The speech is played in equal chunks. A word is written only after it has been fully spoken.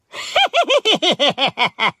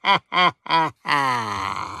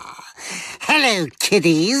Hello,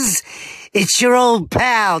 kiddies. It's your old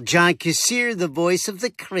pal, John Kassir, the voice of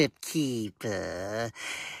the Crypt Keeper.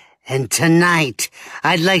 And tonight,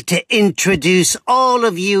 I'd like to introduce all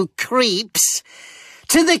of you creeps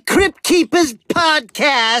to the Crypt Keepers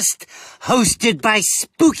podcast, hosted by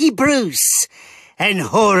Spooky Bruce and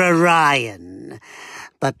Horror Ryan.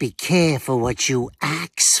 But be careful what you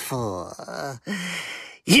ask for.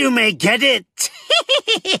 You may get it.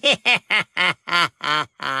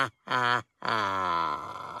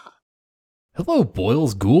 Hello,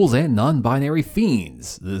 boils, ghouls, and non-binary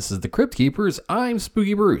fiends. This is the Crypt Keepers. I'm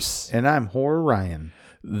Spooky Bruce. And I'm Horror Ryan.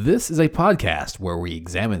 This is a podcast where we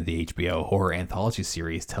examine the HBO horror anthology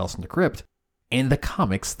series Tales from the Crypt and the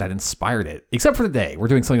comics that inspired it. Except for today, we're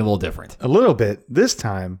doing something a little different. A little bit. This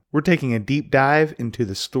time, we're taking a deep dive into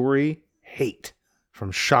the story Hate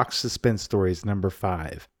from Shock Suspense Stories number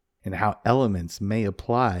 5 and how elements may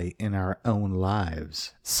apply in our own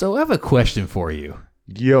lives. So I have a question for you.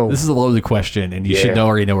 Yo. This is a loaded question, and you should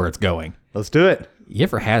already know where it's going. Let's do it. You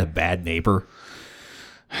ever had a bad neighbor?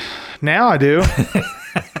 Now I do.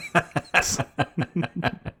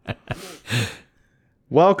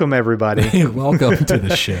 Welcome, everybody. Welcome to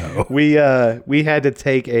the show. We had to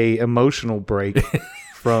take a emotional break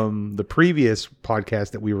from the previous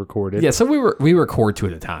podcast that we recorded. Yeah, so we record two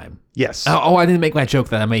at a time. Yes. Oh, I didn't make my joke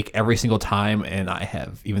that I make every single time, and I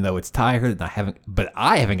have, even though it's tired, and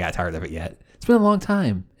I haven't got tired of it yet. It's been a long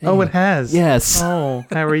time. Hey. Oh, it has? Yes. Oh,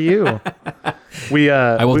 how are you?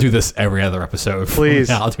 I will do this every other episode please.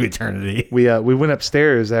 From now to eternity. We went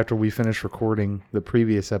upstairs after we finished recording the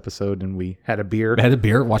previous episode, and we had a beer.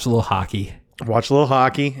 Watched a little hockey.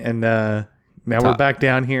 And now we're back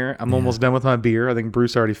down here. I'm almost done with my beer. I think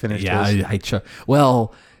Bruce already finished his.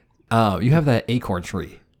 Well, you have that acorn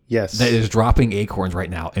tree. Yes. That is dropping acorns right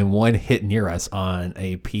now, and one hit near us on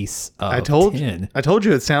a piece of tin. I told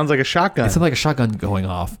you it sounds like a shotgun. It sounded like a shotgun going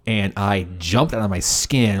off, and I jumped out of my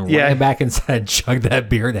skin, ran back inside, and chugged that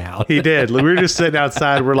beer down. He did. We were just sitting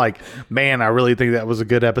outside. We're like, man, I really think that was a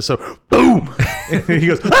good episode. Boom! And he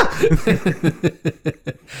goes, ah!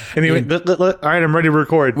 And he went, all right, I'm ready to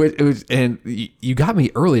record. And you got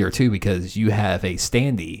me earlier, too, because you have a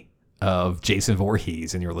standee of Jason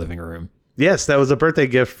Voorhees in your living room. Yes, that was a birthday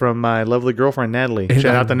gift from my lovely girlfriend, Natalie.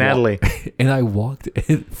 Shout out to Natalie. And I walked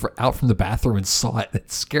out from the bathroom and saw it. It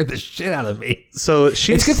scared the shit out of me. So it's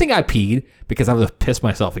a good thing I peed because I would have pissed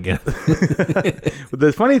myself again.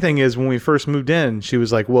 The funny thing is, when we first moved in, she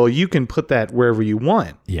was like, well, you can put that wherever you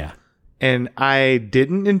want. Yeah. And I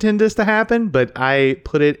didn't intend this to happen, but I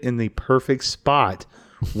put it in the perfect spot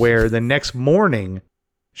where the next morning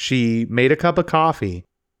she made a cup of coffee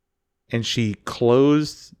and she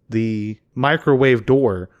closed the microwave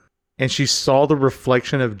door and she saw the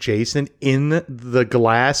reflection of Jason in the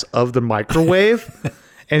glass of the microwave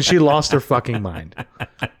and she lost her fucking mind.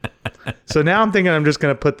 So now I'm thinking I'm just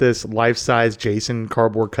going to put this life-size Jason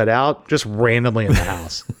cardboard cutout just randomly in the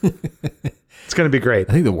house. It's going to be great.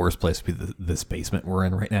 I think the worst place would be this basement we're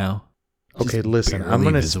in right now. Okay, listen, I'm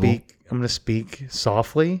going to speak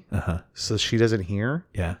softly so she doesn't hear.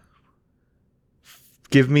 Yeah.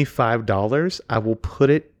 Give me $5. I will put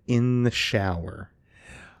it in the shower.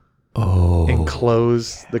 Oh. And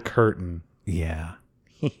close the curtain. Yeah.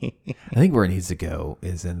 I think where it needs to go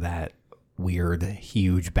is in that weird,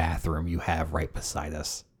 huge bathroom you have right beside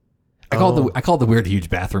us. I call it the weird, huge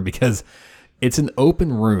bathroom because it's an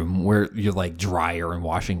open room where your like dryer and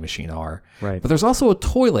washing machine are. Right. But there's also a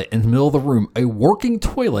toilet in the middle of the room, a working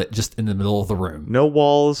toilet just in the middle of the room. No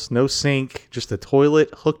walls, no sink, just a toilet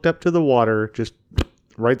hooked up to the water, just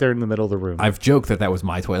right there in the middle of the room. I've joked that was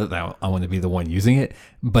my toilet, that I want to be the one using it.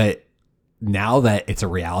 But now that it's a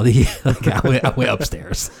reality, like I went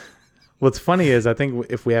upstairs. What's funny is I think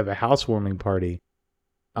if we have a housewarming party,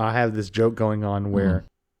 I have this joke going on where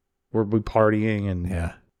we'll be partying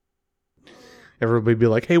and everybody be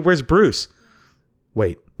like, hey, where's Bruce?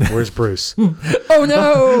 Wait, where's Bruce? Oh,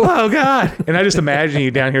 no. Oh, God. And I just imagine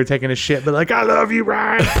you down here taking a shit, but like, I love you,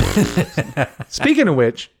 Ryan. Speaking of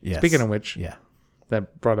which, yeah.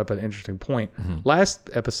 That brought up an interesting point. Last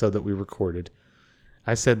episode that we recorded,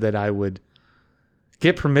 I said that I would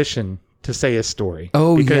get permission to say a story.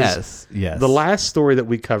 Oh, yes. The last story that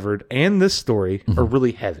we covered and this story are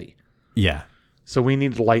really heavy. Yeah. So we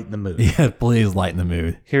need to lighten the mood. Yeah, please lighten the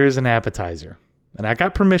mood. Here's an appetizer. And I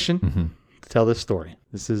got permission to tell this story.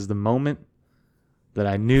 This is the moment that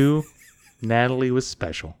I knew Natalie was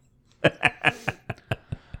special.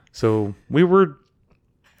 So we were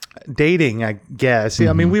dating, I guess.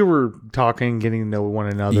 I mean, we were talking, getting to know one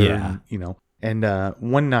another. Yeah. And,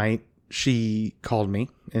 one night she called me,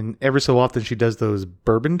 and every so often she does those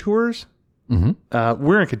bourbon tours.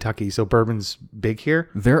 We're in Kentucky, so bourbon's big here.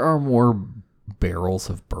 There are more barrels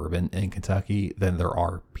of bourbon in Kentucky than there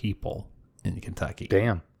are people in Kentucky.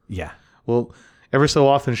 Damn. Yeah. Well, every so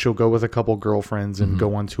often she'll go with a couple girlfriends and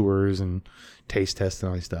go on tours and taste tests and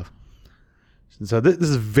all that stuff. So this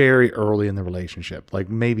is very early in the relationship, like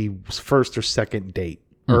maybe first or second date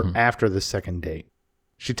or after the second date.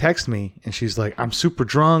 She texts me and she's like, I'm super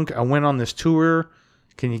drunk. I went on this tour.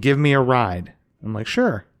 Can you give me a ride? I'm like,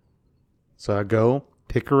 sure. So I go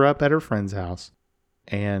pick her up at her friend's house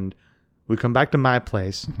and we come back to my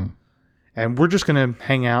place and we're just going to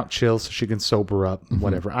hang out, chill so she can sober up,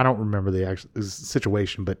 whatever. I don't remember the actual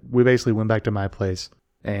situation, but we basically went back to my place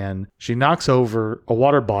and she knocks over a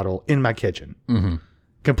water bottle in my kitchen,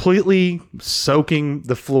 completely soaking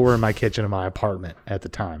the floor in my kitchen in my apartment at the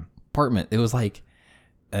time. It was like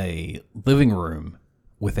a living room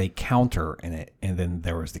with a counter in it, and then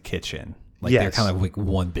there was the kitchen. Like they're kind of like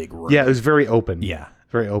one big room. Yeah, it was very open. Yeah.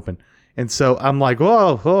 Very open. And so I'm like,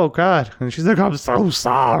 whoa, oh God. And she's like, I'm so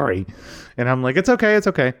sorry. And I'm like, it's okay, it's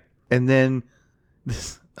okay. And then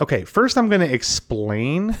first I'm going to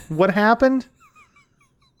explain what happened.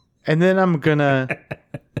 And then I'm going to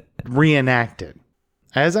reenact it.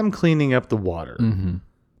 As I'm cleaning up the water,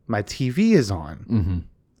 my TV is on.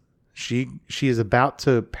 She is about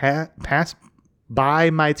to pass by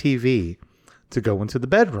my TV to go into the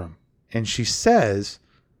bedroom. And she says,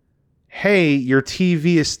 hey, your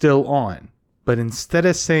TV is still on. But instead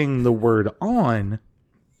of saying the word on,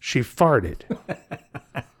 she farted.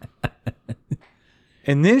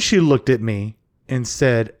 And then she looked at me and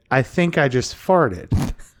said, I think I just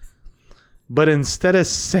farted. But instead of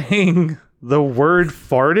saying the word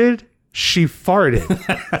farted, she farted.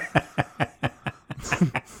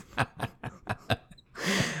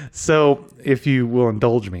 So, if you will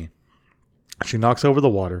indulge me, she knocks over the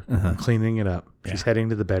water, cleaning it up. She's heading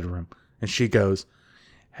to the bedroom. And she goes,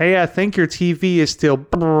 hey, I think your TV is still...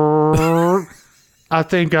 I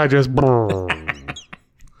think I just...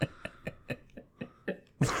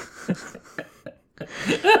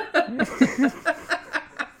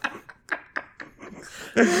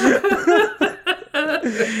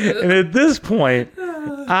 And at this point,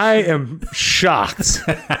 I am shocked.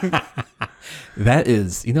 That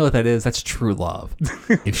is, you know what that is? That's true love.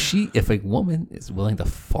 If a woman is willing to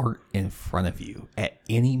fart in front of you at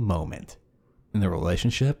any moment in the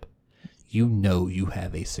relationship, you know you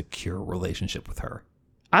have a secure relationship with her.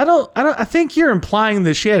 I think you're implying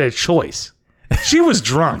that she had a choice. She was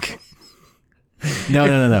drunk.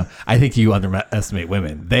 No. I think you underestimate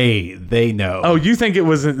women. They know. Oh, you think it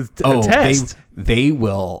was a test? They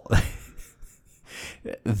will.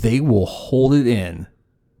 They will hold it in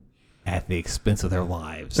at the expense of their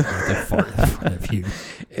lives to fart in front of you.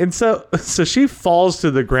 And so she falls to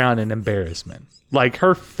the ground in embarrassment. Like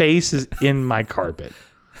her face is in my carpet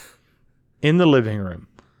in the living room.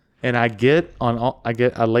 And I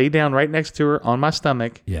lay down right next to her on my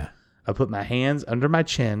stomach. Yeah. I put my hands under my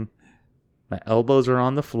chin. My elbows are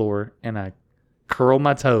on the floor and I curl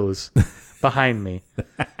my toes behind me.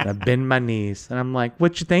 And I bend my knees and I'm like,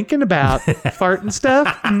 what you thinking about? Farting stuff?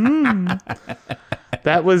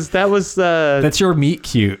 That was that's your meet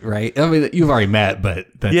cute, right? I mean, you've already met, but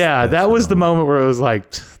that was the moment where it was like,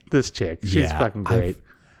 this chick, she's fucking great.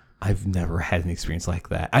 I've never had an experience like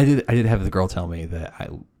that. I did have the girl tell me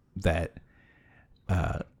that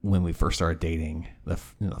when we first started dating, the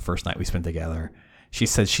first night we spent together, she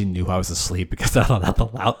said she knew I was asleep because I let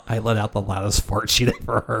out the loudest fart she'd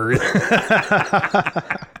ever heard.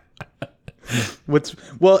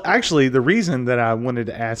 Actually, the reason that I wanted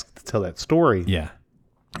to ask to tell that story,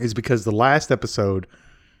 is because the last episode,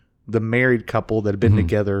 the married couple that had been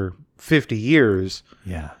together 50 years,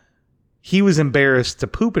 he was embarrassed to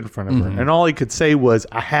poop in front of her, and all he could say was,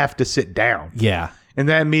 "I have to sit down." Yeah. And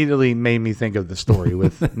that immediately made me think of the story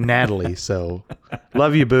with Natalie. So,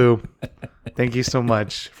 love you, boo. Thank you so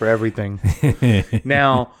much for everything.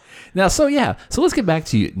 Now, so let's get back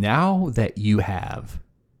to you. Now that you have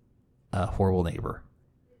a horrible neighbor.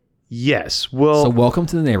 Yes. Well, so welcome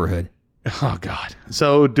to the neighborhood. Oh God.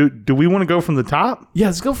 So do we want to go from the top? Yeah,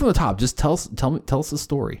 let's go from the top. Just tell us the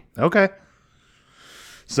story. Okay.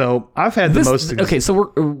 So I've had the most. Okay, so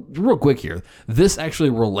we're real quick here. This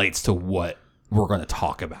actually relates to what we're going to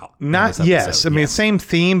talk about. Yes. I mean, same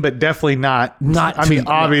theme, but definitely not.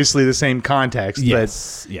 Obviously the same context.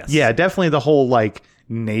 Yes. But yeah, definitely the whole like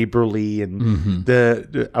neighborly and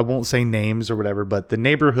the I won't say names or whatever, but the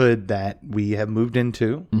neighborhood that we have moved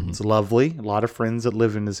into. It's lovely. A lot of friends that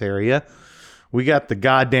live in this area. We got the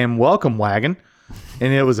goddamn welcome wagon,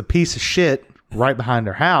 and it was a piece of shit right behind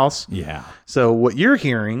our house. Yeah. So what you're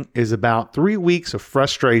hearing is about 3 weeks of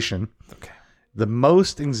frustration. Okay. The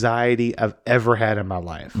most anxiety I've ever had in my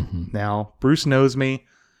life. Now, Bruce knows me.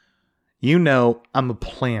 You know, I'm a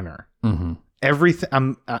planner.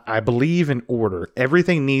 Everything. I believe in order.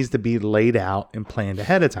 Everything needs to be laid out and planned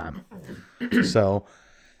ahead of time. So,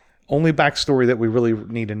 only backstory that we really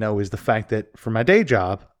need to know is the fact that for my day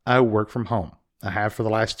job, I work from home. I have for the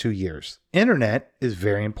last 2 years. Internet is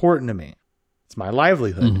very important to me. It's my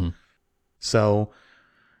livelihood. So,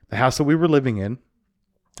 the house that we were living in,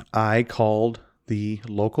 I called the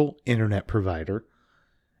local internet provider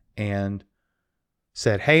and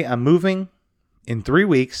said, hey, I'm moving in 3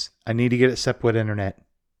 weeks. I need to get it set with internet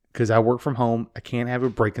because I work from home. I can't have a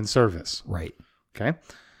break in service. Right. Okay.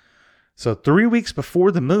 So 3 weeks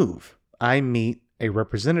before the move, I meet a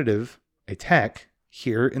representative, a tech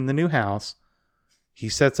here in the new house. He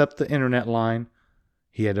sets up the internet line.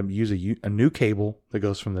 He had to use a new cable that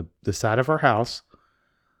goes from the side of our house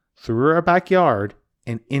through our backyard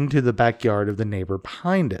and into the backyard of the neighbor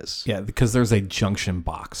behind us. Yeah, because there's a junction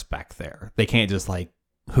box back there. They can't just like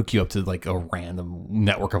hook you up to like a random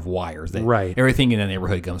network of wires. Right. Everything in the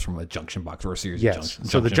neighborhood comes from a junction box or a series of junction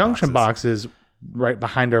So the junction boxes. box is right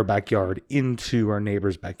behind our backyard into our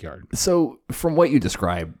neighbor's backyard. So from what you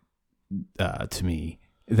described to me,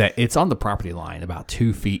 that it's on the property line about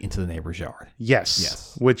 2 feet into the neighbor's yard.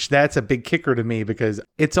 Yes. Which that's a big kicker to me because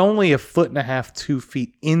it's only 1.5 feet, 2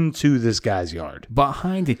 feet into this guy's yard.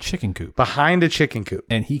 Behind a chicken coop. Behind a chicken coop.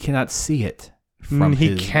 And he cannot see it from He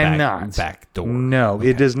his cannot. back door. No,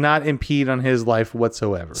 Okay. it does not impede on his life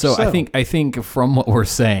whatsoever. So I think from what we're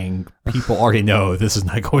saying, people already know this is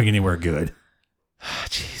not going anywhere good.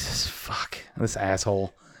 Jesus, fuck. This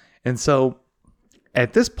asshole. And so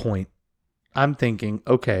at this point, I'm thinking,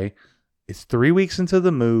 okay, it's 3 weeks into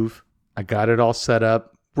the move. I got it all set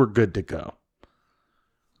up. We're good to go.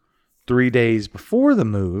 3 days before the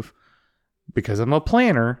move, because I'm a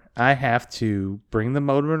planner, I have to bring the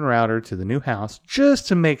modem and router to the new house just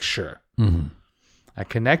to make sure. I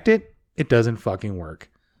connect it. It doesn't fucking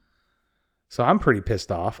work. So I'm pretty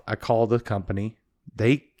pissed off. I call the company.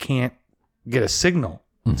 They can't get a signal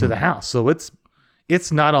to the house. So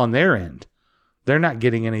it's not on their end. They're not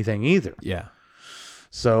getting anything either. Yeah.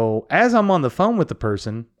 So as I'm on the phone with the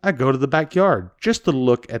person, I go to the backyard just to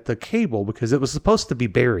look at the cable because it was supposed to be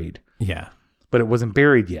buried, Yeah. but it wasn't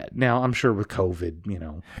buried yet. Now, I'm sure with COVID,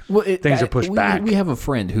 Well, things are pushed back. We have a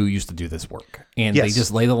friend who used to do this work, and they Yes.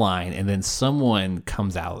 just lay the line, and then someone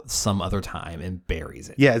comes out some other time and buries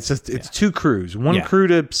it. Yeah, it's two crews. One Yeah. crew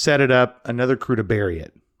to set it up, another crew to bury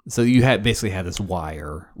it. So you had basically had this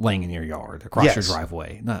wire laying in your yard across Yes. your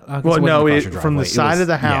driveway. I guess Well, it wasn't no, across your from the driveway. side was- of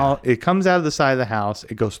the yeah. house. It comes out of the side of the house.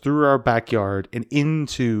 It goes through our backyard and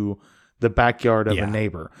into the backyard of Yeah. a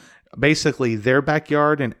neighbor. Basically, their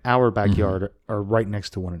backyard and our backyard are right next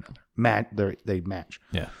to one another. They match.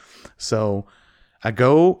 Yeah. So I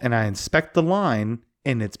go and I inspect the line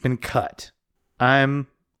and it's been cut. I'm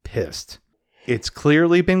pissed. It's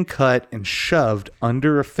clearly been cut and shoved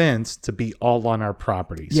under a fence to be all on our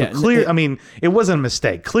property. So Yeah, it wasn't a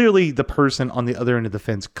mistake. Clearly the person on the other end of the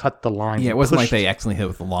fence cut the line. Yeah, it and wasn't like pushed- they accidentally hit it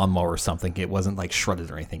with a lawnmower or something. It wasn't like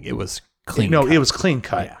shredded or anything. It was clean. No, cut. it was clean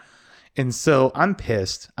cut. Yeah. And so I'm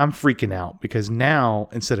pissed. I'm freaking out because now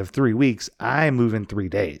instead of 3 weeks, I move in 3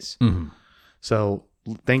 days. So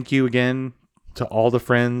thank you again to all the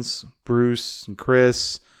friends, Bruce and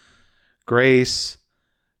Chris, Grace,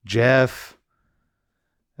 Jeff.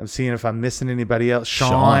 I'm seeing if I'm missing anybody else.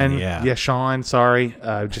 Sean. yeah. Sean. Sorry.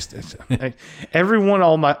 Everyone,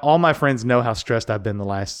 all my friends know how stressed I've been the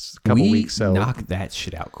last couple We weeks. So knocked that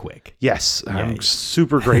shit out quick. yes, I'm Yeah.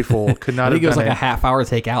 super grateful. Could I not think have it was done like it. a half hour to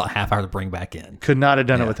take out, a half hour to bring back in. Could not have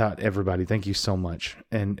done it Yeah. without everybody. Thank you so much.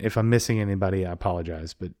 And if I'm missing anybody, I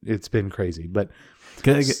apologize, but it's been crazy. But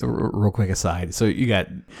Can I get real quick aside? So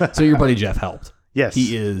your buddy Jeff helped. yes,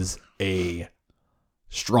 He is a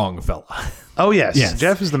strong fella. Oh yes. Yes.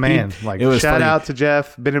 Jeff is the man. it was shout funny. out to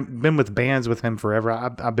Jeff. Been with bands with him forever.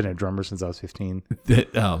 I've been a drummer since I was 15.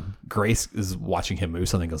 That Grace is watching him move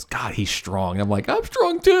something and goes, God, he's strong. I'm like, I'm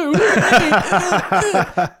strong too.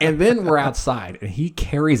 And then we're outside and he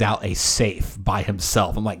carries out a safe by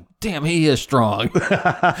himself. I'm like, damn, he is strong.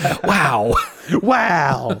 Wow.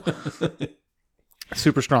 Wow.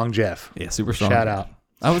 Super strong Jeff. Yeah, super strong. Shout out.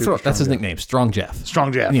 That's his nickname, Strong Jeff.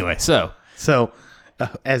 Strong Jeff. Anyway, so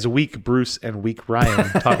as weak Bruce and weak Ryan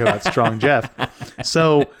talk about strong Jeff.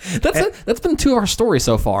 So that's been two of our stories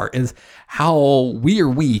so far, is how we are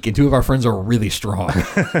weak and two of our friends are really strong.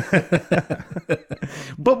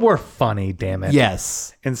 but we're funny, damn it.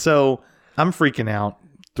 Yes. And so I'm freaking out.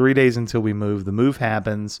 3 days until we move. The move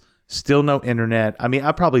happens. Still no internet. I mean,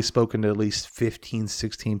 I've probably spoken to at least 15,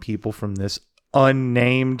 16 people from this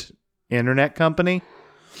unnamed internet company.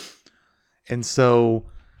 And so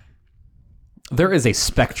there is a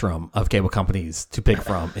spectrum of cable companies to pick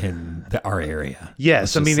from in our area.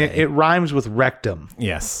 yes, I mean, it rhymes with rectum.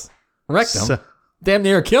 Yes. Wrecked him. So- Damn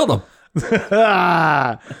near killed him.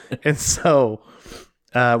 And so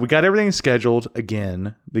we got everything scheduled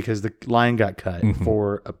again because the line got cut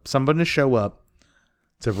for somebody to show up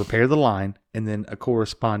to repair the line and then a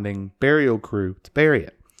corresponding burial crew to bury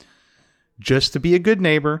it. Just to be a good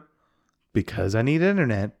neighbor, because I need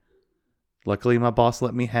internet. Luckily, my boss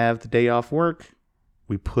let me have the day off work.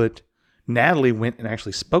 Natalie went and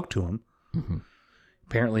actually spoke to him. Mm-hmm.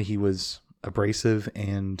 Apparently, he was abrasive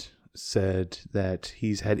and said that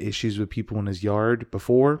he's had issues with people in his yard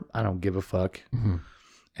before. I don't give a fuck. Mm-hmm.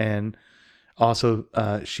 And also,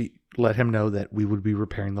 she let him know that we would be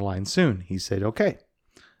repairing the line soon. He said, okay.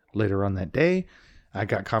 Later on that day, I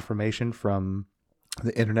got confirmation from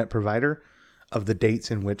the internet provider of the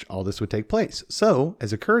dates in which all this would take place. So, to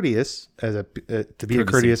be a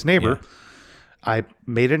courteous neighbor, yeah. I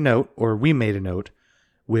made a note, or we made a note,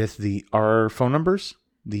 with our phone numbers,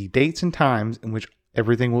 the dates and times in which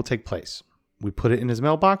everything will take place. We put it in his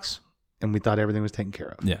mailbox, and we thought everything was taken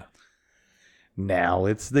care of. Yeah. Now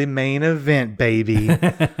it's the main event, baby.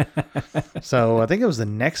 So I think it was the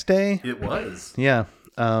next day. It was. Yeah.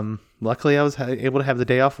 Luckily, I was able to have the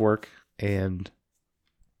day off work, and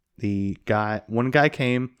one guy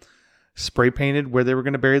came, spray painted where they were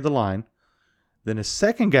going to bury the line. Then a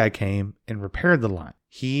second guy came and repaired the line.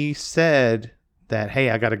 He said that, hey,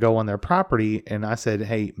 I got to go on their property. And I said,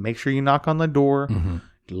 hey, make sure you knock on the door. Mm-hmm.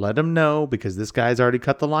 Let him know, because this guy's already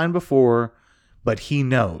cut the line before, but he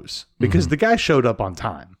knows because the guy showed up on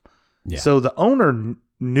time. Yeah. So the owner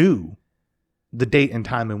knew the date and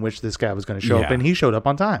time in which this guy was going to show up, Yeah. and he showed up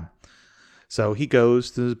on time. So he goes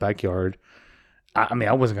to his backyard. I mean,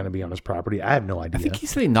 I wasn't going to be on his property. I have no idea. I think he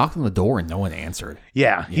said he knocked on the door and no one answered.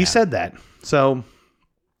 Yeah, he said that. So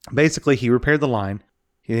basically, he repaired the line.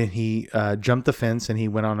 He jumped the fence and he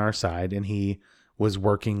went on our side, and he was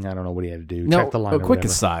working. I don't know what he had to do. No, check the line. a or quick whatever.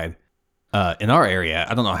 aside. In our area,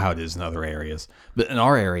 I don't know how it is in other areas, but in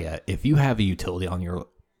our area, if you have a utility on your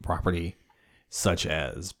property, such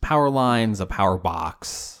as power lines, a power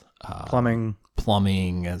box, Plumbing.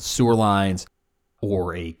 sewer lines,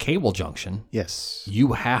 or a cable junction, Yes,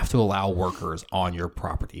 you have to allow workers on your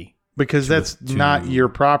property, because that's not your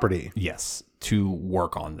property. yes, to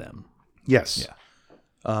work on them. Yes.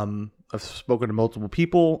 Yeah. I've spoken to multiple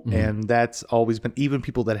people, and that's always been, even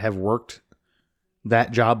people that have worked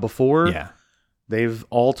that job before. Yeah. They've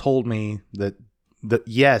all told me that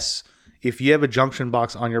yes, if you have a junction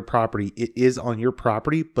box on your property, it is on your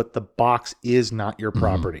property, but the box is not your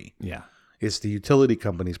property. Yeah. It's the utility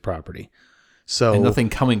company's property. So And nothing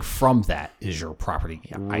coming from that is your property.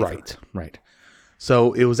 Yeah, either. Right.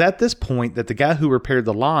 So it was at this point that the guy who repaired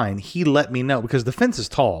the line, he let me know, because the fence is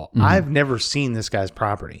tall. I've never seen this guy's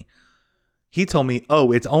property. He told me,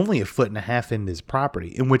 oh, it's only 1.5 feet in his property,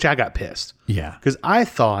 in which I got pissed. Yeah. Because I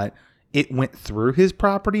thought it went through his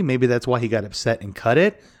property. Maybe that's why he got upset and cut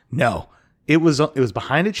it. No, it was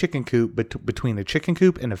behind a chicken coop, between a chicken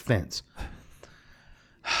coop and a fence.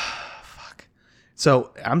 Fuck.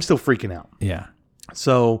 So I'm still freaking out. Yeah.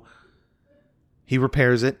 So he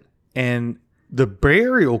repairs it, and the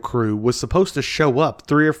burial crew was supposed to show up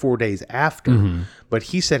 3 or 4 days after, but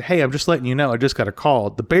he said, hey, I'm just letting you know, I just got a call.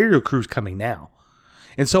 The burial crew's coming now.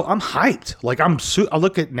 And so I'm hyped. Like I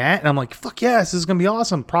look at Nat and I'm like, fuck yes, this is going to be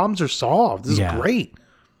awesome. Problems are solved. This is great.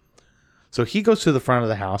 So he goes to the front of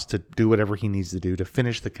the house to do whatever he needs to do to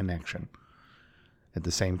finish the connection. At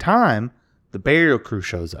the same time, the burial crew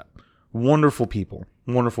shows up. Wonderful people.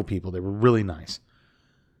 They were really nice.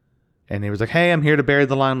 And he was like, hey, I'm here to bury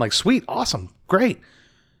the line. I'm like, sweet, awesome, great.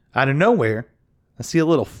 Out of nowhere, I see a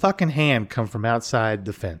little fucking hand come from outside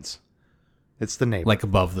the fence. It's the neighbor. Like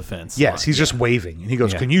above the fence. Yes, he's just waving. And he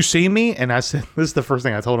goes, Yeah. can you see me? And I said, this is the first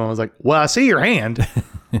thing I told him. I was like, well, I see your hand.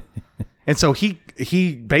 And so he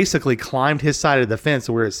basically climbed his side of the fence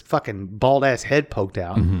where his fucking bald ass head poked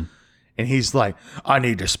out. And he's like, I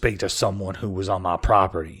need to speak to someone who was on my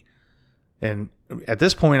property. And at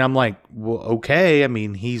this point, I'm like, well, okay. I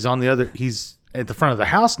mean, he's at the front of the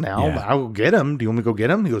house now. Yeah. I'll get him. Do you want me to go get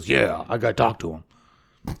him? He goes, yeah, I got to talk to him.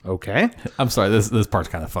 Okay. I'm sorry. This part's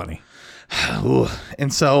kind of funny. Ooh.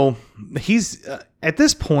 And so he's at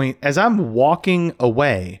this point, as I'm walking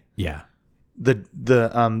away, Yeah. the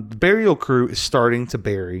burial crew is starting to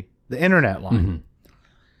bury the internet line.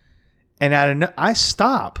 And I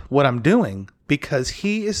stop what I'm doing because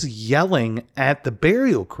he is yelling at the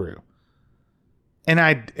burial crew. And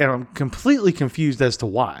I'm completely confused as to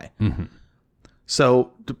why. Mm-hmm.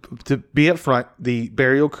 So to be up front, the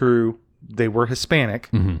burial crew, they were Hispanic.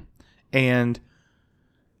 Mm-hmm. And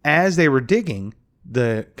as they were digging,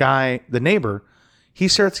 the neighbor, he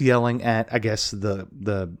starts yelling at, I guess,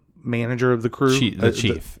 the manager of the crew. The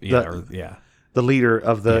chief. The leader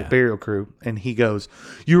of the burial crew. And he goes,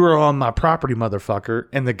 "You are on my property, motherfucker."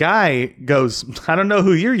 And the guy goes, "I don't know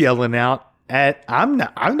who you're yelling out at. I've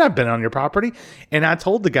not been on your property." And I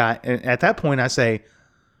told the guy, and at that point I say,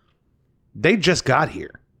 they just got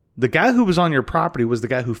here. The guy who was on your property was the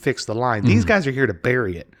guy who fixed the line. These guys are here to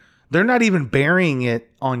bury it. They're not even burying it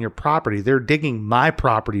on your property. They're digging my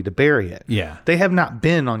property to bury it. Yeah. They have not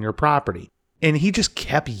been on your property. And he just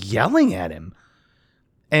kept yelling at him.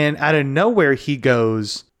 And out of nowhere, he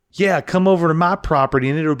goes, "Yeah, come over to my property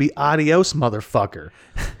and it'll be adios, motherfucker."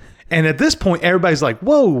 And at this point, everybody's like,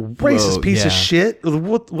 "Whoa, racist piece of shit.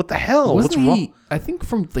 What the hell? What's wrong?" I think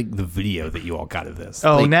from like the video that you all got of this.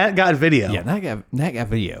 Oh, like, Nat got video. Yeah, Nat got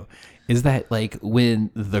video. Is that like when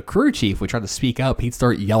the crew chief would try to speak up, he'd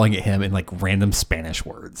start yelling at him in like random Spanish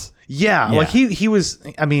words. Yeah, like he was.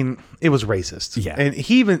 I mean, it was racist. Yeah, and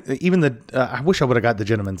he even the. I wish I would have got the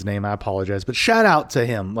gentleman's name. I apologize, but shout out to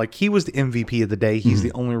him. Like he was the MVP of the day. He's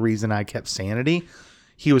the only reason I kept sanity.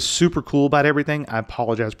 He was super cool about everything. I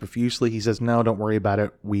apologize profusely. He says, "No, don't worry about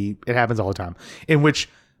it. It happens all the time." In which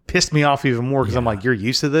pissed me off even more because I'm like, "You're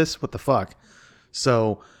used to this? What the fuck?"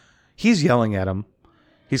 So he's yelling at him.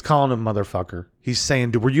 He's calling him motherfucker. He's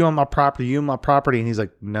saying, "Were you on my property? You on my property?" And he's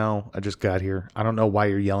like, "No, I just got here. I don't know why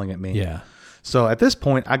you're yelling at me." Yeah. So at this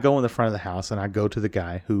point, I go in the front of the house and I go to the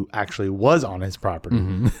guy who actually was on his property.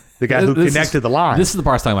 Mm-hmm. The guy who connected the line. This is the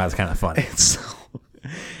part I was talking about. It's kind of funny. And so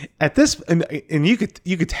at this, and you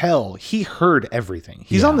could tell he heard everything.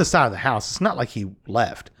 He's on the side of the house. It's not like he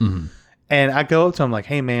left. Mm-hmm. And I go up to him like,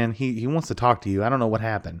 "Hey man, he wants to talk to you. I don't know what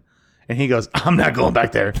happened." And he goes, "I'm not going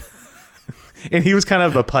back there." And he was kind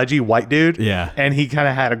of a pudgy white dude. Yeah. And he kind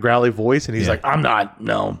of had a growly voice. And he's like, I'm not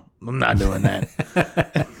doing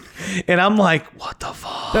that. And I'm like, what the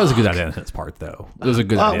fuck? That was a good idea on his part, though. It was a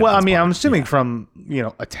good idea. Well, I mean, I'm assuming from,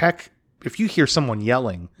 a tech, if you hear someone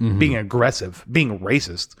yelling, being aggressive, being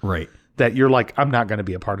racist, right, that you're like, I'm not going to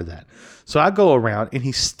be a part of that. So I go around and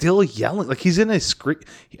he's still yelling. Like he's in a script.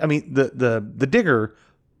 I mean, the digger,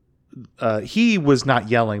 he was not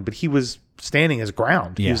yelling, but he was standing his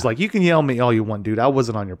ground. Yeah. He was like, "You can yell at me all you want, dude. I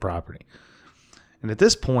wasn't on your property." And at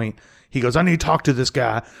this point, he goes, "I need to talk to this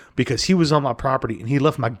guy because he was on my property and he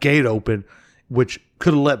left my gate open, which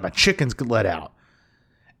could have let my chickens get let out."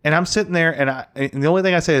 And I'm sitting there and the only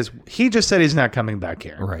thing I say is, he just said he's not coming back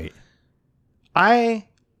here. Right.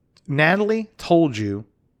 Natalie told you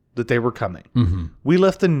that they were coming. Mm-hmm. We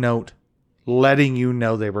left a note letting you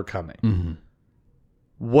know they were coming. Mm-hmm.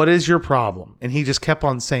 What is your problem? And he just kept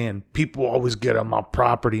on saying, "People always get on my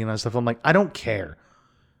property and stuff." I'm like, I don't care.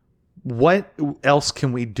 What else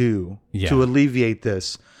can we do to alleviate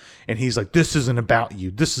this? And he's like, "This isn't about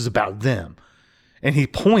you. This is about them." And he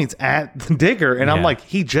points at the digger. And I'm like,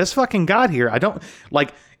 he just fucking got here. I thought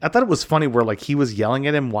it was funny where like he was yelling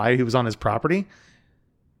at him while he was on his property.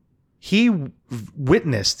 He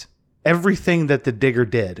witnessed everything that the digger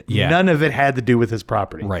did. Yeah. None of it had to do with his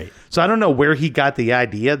property. Right. So I don't know where he got the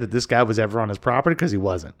idea that this guy was ever on his property, because he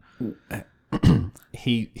wasn't.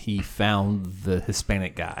 He found the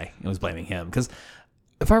Hispanic guy and was blaming him. Because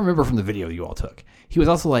if I remember from the video you all took, he was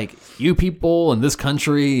also like, "You people in this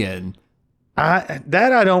country," and I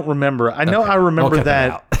don't remember. I know I remember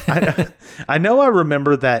that. I know I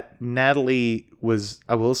remember that Natalie was,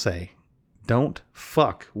 I will say, don't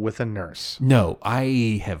fuck with a nurse. No,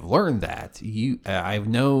 I have learned that. I've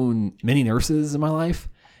known many nurses in my life.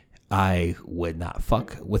 I would not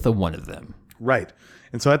fuck with a one of them. Right.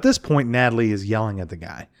 And so at this point, Natalie is yelling at the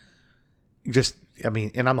guy.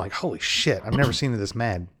 And I'm like, holy shit, I've never seen her this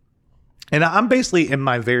mad. And I'm basically in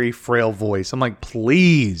my very frail voice. I'm like,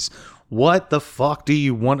 please, what the fuck do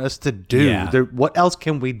you want us to do? Yeah. What else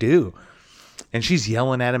can we do? And she's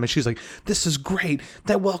yelling at him, and she's like, "This is great.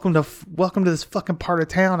 Welcome to this fucking part of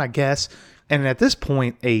town, I guess." And at this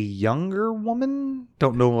point, a younger woman,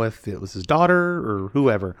 don't know if it was his daughter or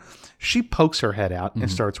whoever, she pokes her head out and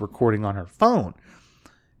starts recording on her phone.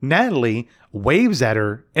 Natalie waves at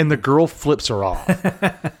her, and the girl flips her off.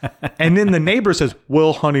 And then the neighbor says,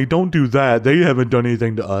 "Well, honey, don't do that. They haven't done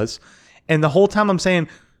anything to us." And the whole time I'm saying,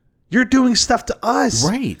 you're doing stuff to us.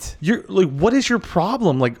 Right. You're like, what is your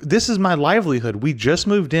problem? Like, this is my livelihood. We just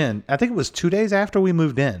moved in. I think it was 2 days after we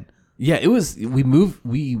moved in. Yeah, it was. We moved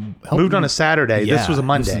On a Saturday. Yeah, this was a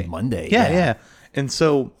Monday. This was Monday. Yeah. And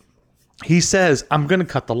so he says, "I'm going to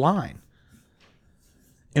cut the line."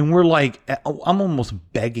 And we're like, I'm almost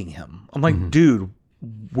begging him. I'm like, dude,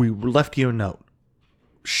 we left you a note.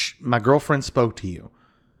 Shh, my girlfriend spoke to you.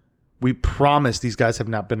 We promise these guys have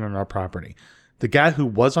not been on our property. The guy who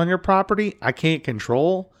was on your property, I can't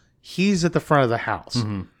control. He's at the front of the house.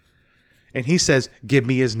 And he says, give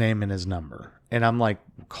me his name and his number. And I'm like,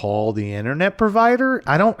 call the internet provider?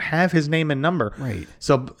 I don't have his name and number. Right.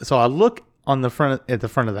 So I look on the front at the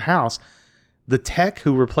front of the house. The tech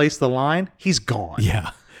who replaced the line, he's gone.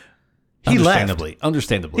 Yeah. He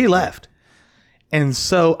Understandably. He left. And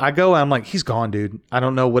so I go, I'm like, he's gone, dude. I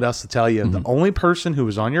don't know what else to tell you. The only person who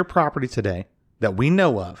was on your property today that we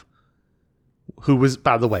know of, who was,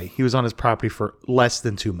 by the way, he was on his property for less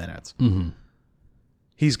than 2 minutes.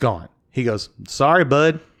 He's gone. He goes, sorry,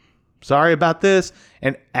 bud. Sorry about this.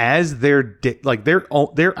 And as they're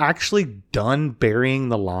actually done burying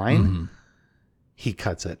the line, he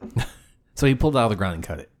cuts it. So he pulled it out of the ground and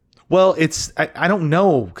cut it. Well, I don't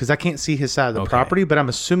know because I can't see his side of the property, but I'm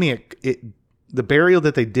assuming the burial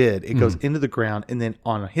that they did, it goes into the ground, and then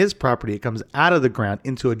on his property, it comes out of the ground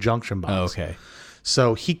into a junction box. Oh, okay.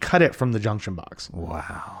 So he cut it from the junction box.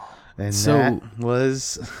 Wow. And So- that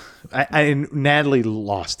was, and Natalie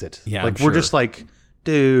lost it. Yeah, like I'm we're sure. just like,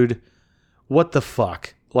 dude, what the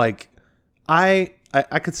fuck? Like, I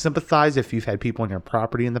could sympathize if you've had people on your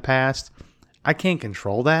property in the past. I can't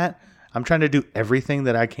control that. I'm trying to do everything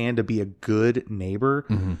that I can to be a good neighbor,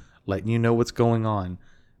 letting you know what's going on,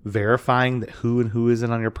 verifying that who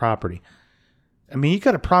isn't on your property. I mean, you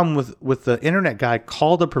got a problem with the internet guy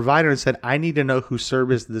called the provider and said, I need to know who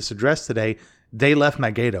serviced this address today. They left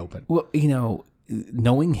my gate open. Well,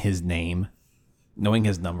 knowing his name, knowing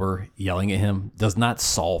his number, yelling at him does not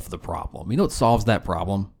solve the problem. You know what solves that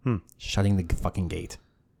problem? Shutting the fucking gate.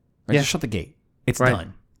 Right? Yeah. Just shut the gate. It's Right.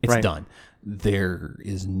 done. It's Right. done. There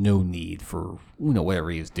is no need for whatever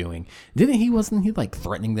he was doing. Wasn't he like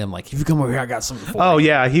threatening them? Like, if you come over here, I got something for you. Oh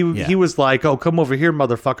yeah, he was like, "Oh, come over here,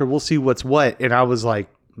 motherfucker. We'll see what's what." And I was like,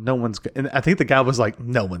 "No one's." And I think the guy was like,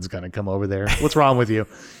 "No one's gonna come over there. What's wrong with you?"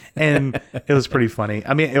 And it was pretty funny.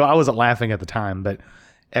 I mean, I wasn't laughing at the time, but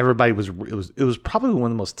everybody was. It was probably one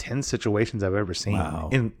of the most tense situations I've ever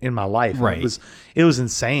seen in my life. Right. It was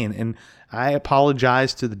insane. And I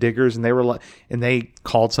apologized to the diggers, and they were like, and they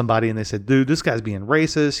called somebody and they said, "Dude, this guy's being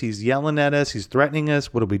racist. He's yelling at us. He's threatening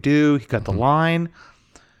us. What do we do? He cut the line."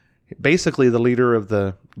 Basically, the leader of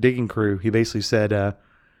the digging crew, he basically said,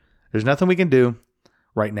 "There's nothing we can do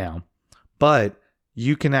right now, but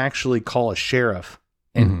you can actually call a sheriff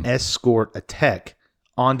and escort a tech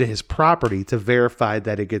onto his property to verify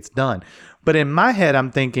that it gets done." But in my head, I'm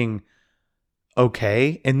thinking,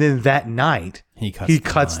 okay. And then that night, he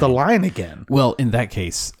cuts the line again. Well, in that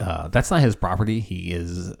case, that's not his property. He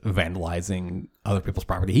is vandalizing other people's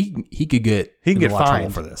property. He could get He can in get a lot of trouble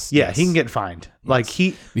fined for this. Yeah, Yes. he can get fined. Like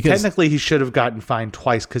Because- technically he should have gotten fined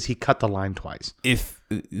twice because he cut the line twice. If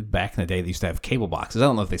back in the day they used to have cable boxes, I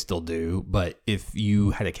don't know if they still do, but if you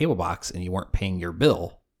had a cable box and you weren't paying your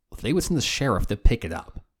bill, they would send the sheriff to pick it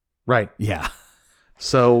up. Right. Yeah.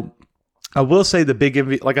 So I will say the big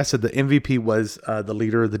MVP, like I said, the MVP was the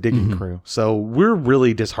leader of the digging crew. So we're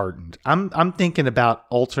really disheartened. I'm thinking about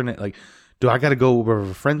alternate, like, do I got to go over to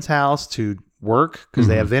a friend's house to work because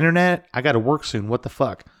they have internet? I got to work soon. What the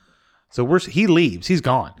fuck? So he leaves. He's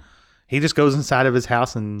gone. He just goes inside of his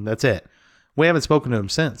house and that's it. We haven't spoken to him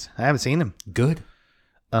since. I haven't seen him. Good.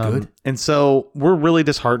 Good. And so we're really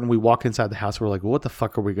disheartened. We walk inside the house. We're like, well, what the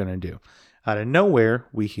fuck are we going to do? Out of nowhere,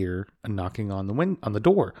 we hear a knocking on the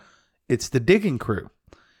door. It's the digging crew.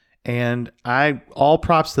 And all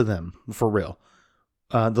props to them, for real.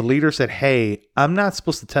 The leader said, hey, I'm not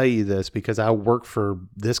supposed to tell you this because I work for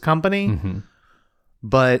this company,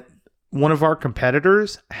 but one of our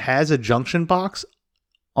competitors has a junction box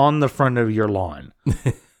on the front of your lawn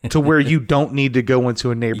to where you don't need to go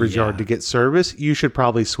into a neighbor's yard to get service. You should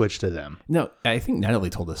probably switch to them. No, I think Natalie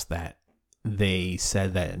told us that. They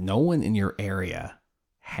said that no one in your area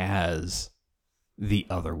has the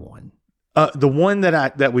other one. The one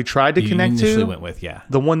that we tried to connect initially to, went with, yeah.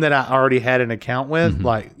 the one that I already had an account with,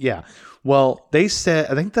 like, yeah. Well, they said,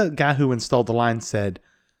 I think the guy who installed the line said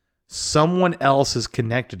someone else is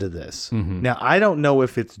connected to this. Now, I don't know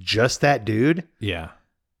if it's just that dude Yeah.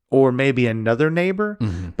 or maybe another neighbor,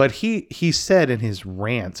 but he said in his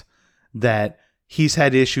rant that he's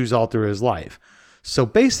had issues all through his life. So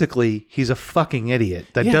basically, he's a fucking idiot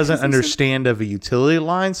that Yeah, doesn't he's- understand of a utility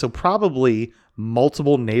line. So probably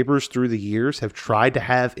multiple neighbors through the years have tried to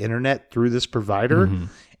have internet through this provider,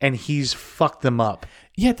 and he's fucked them up.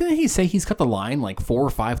 Yeah, didn't he say he's cut the line like 4 or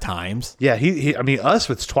 5 times? Yeah, he I mean, us,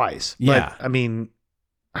 it's twice. Yeah. But, I mean,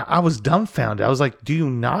 I was dumbfounded. I was like, do you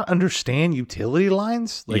not understand utility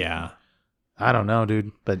lines? Like, yeah. I don't know,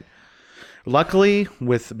 dude. But luckily,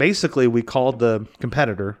 we called the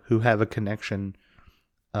competitor who have a connection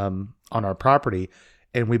on our property,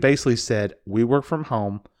 and we basically said, we work from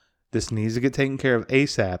home. This needs to get taken care of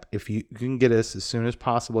ASAP. If you can get us as soon as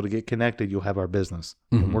possible to get connected, you'll have our business.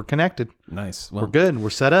 And we're connected. Nice. Well, We're good. We're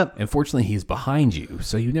set up. unfortunately, he's behind you,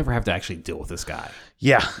 so you never have to actually deal with this guy.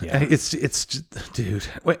 Yeah. Yeah. It's just, dude.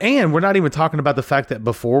 And we're not even talking about the fact that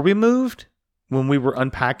before we moved, when we were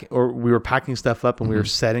unpacking or we were packing stuff up and we were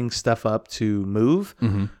setting stuff up to move,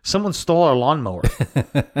 someone stole our lawnmower.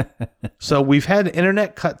 So we've had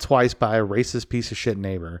internet cut twice by a racist piece of shit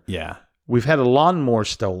neighbor. Yeah. We've had a lawnmower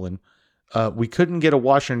stolen. We couldn't get a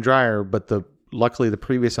washer and dryer, but luckily the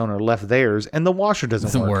previous owner left theirs, and the washer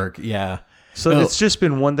doesn't work. Yeah. So it's just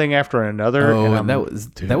been one thing after another. Oh, and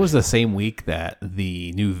that was the same week that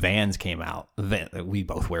the new Vans came out. We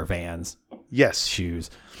both wear Vans yes, shoes.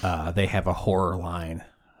 They have a horror line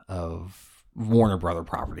of Warner Brother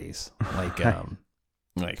properties, like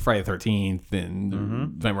Friday the 13th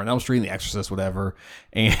and Nightmare on Elm Street and The Exorcist, whatever.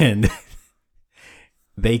 And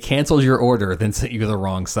they canceled your order, then sent you the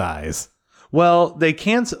wrong size. Well, they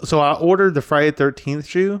canceled. So I ordered the Friday 13th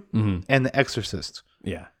shoe and the Exorcist.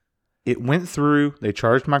 Yeah. It went through. They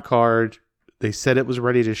charged my card. They said it was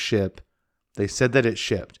ready to ship. They said that it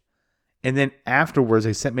shipped. And then afterwards,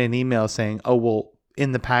 they sent me an email saying, oh, well,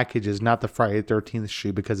 in the package is not the Friday 13th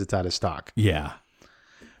shoe because it's out of stock. Yeah.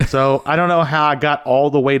 So I don't know how I got all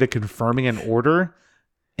the way to confirming an order.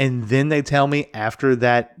 And then they tell me after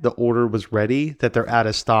that the order was ready that they're out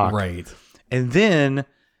of stock. Right. And then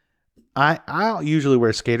I'll usually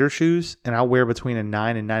wear skater shoes, and I'll wear between a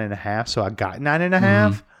 9 and 9.5. So I got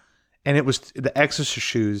 9.5, and it was the Exorcist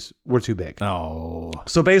shoes were too big. Oh.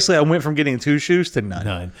 So basically, I went from getting 2 shoes to none.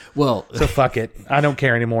 None. Well, So fuck it. I don't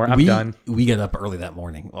care anymore. I'm done. We got up early that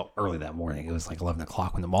morning. Well, early that morning. It was like 11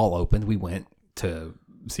 o'clock when the mall opened. We went to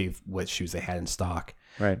see what shoes they had in stock.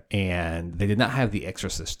 Right. And they did not have the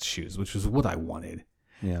Exorcist shoes, which was what I wanted.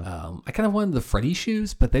 Yeah. I kind of wanted the Freddy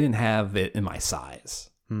shoes, but they didn't have it in my size.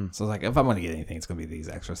 So I was like, if I'm going to get anything, it's going to be these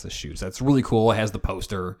Exorcist shoes. That's really cool. It has the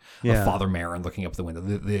poster of Father Merrin looking up the window,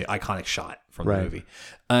 the iconic shot from the movie.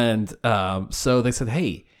 And so they said,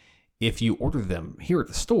 hey, if you order them here at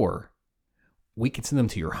the store, we can send them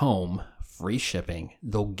to your home, free shipping.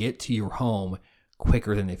 They'll get to your home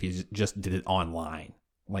quicker than if you just did it online.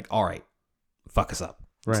 I'm like, all right, fuck us up.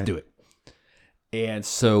 Let's do it. And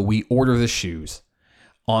so we order the shoes.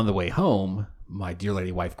 On the way home, my dear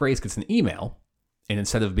lady wife, Grace, gets an email. And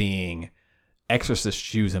instead of being Exorcist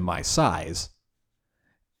shoes in my size,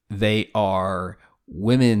 they are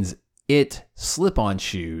women's It slip-on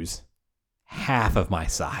shoes, half of my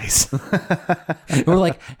size. We're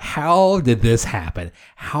like, how did this happen?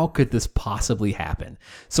 How could this possibly happen?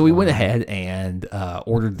 So we went ahead and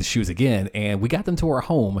ordered the shoes again, and we got them to our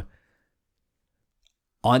home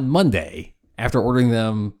on Monday after ordering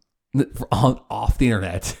them off the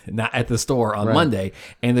internet, not at the store on Monday.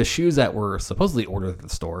 And the shoes that were supposedly ordered at the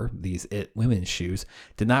store, these It women's shoes,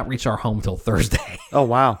 did not reach our home till Thursday. Oh,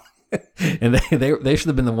 wow. And they should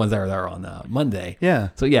have been the ones that were there on Monday. Yeah.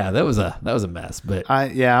 So yeah, that was a mess. But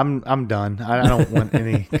I'm done. I don't want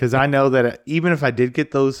any because I know that even if I did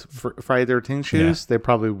get those Friday the 13th shoes, they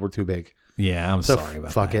probably were too big. Yeah, I'm sorry about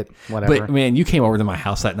that. Fuck it, whatever. But man, you came over to my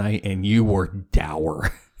house that night and you were dour.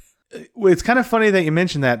 Well, it's kind of funny that you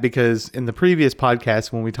mentioned that because in the previous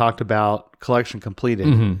podcast when we talked about collection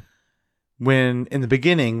completed, when in the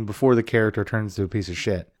beginning before the character turns into a piece of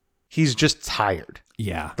shit, he's just tired.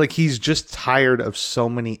 Yeah. Like he's just tired of so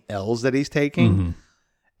many L's that he's taking.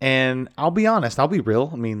 And I'll be honest, I'll be real.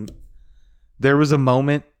 I mean, there was a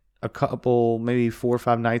moment a couple, maybe 4 or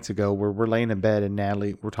 5 nights ago where we're laying in bed and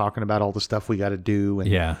Natalie, we're talking about all the stuff we got to do.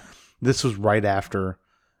 And this was right after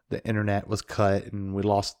the internet was cut and we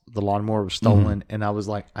lost, the lawnmower was stolen. And I was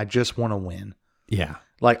like, I just want to win. Yeah.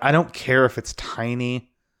 Like, I don't care if it's tiny.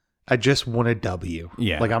 I just want a W.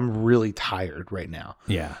 Yeah. Like, I'm really tired right now.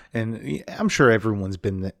 Yeah. And I'm sure everyone's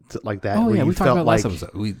been like that. Oh, where yeah. you We talked about like, last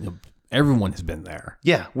episode. Everyone has been there.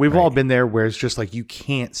 Yeah. We've all been there where it's just like you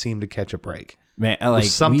can't seem to catch a break. Man, like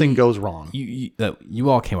something goes wrong. You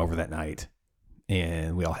all came over that night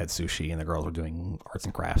and we all had sushi and the girls were doing arts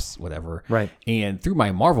and crafts, whatever. Right. And through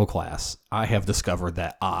my Marvel class, I have discovered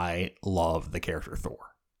that I love the character Thor.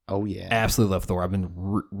 Oh, yeah. Absolutely love Thor. I've been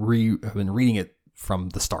I've been reading it from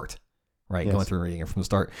the start, right? Yes. Going through and reading it from the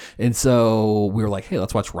start. And so we were like, hey,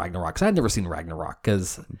 let's watch Ragnarok. Because I had never seen Ragnarok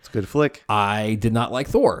because It's a good flick. I did not like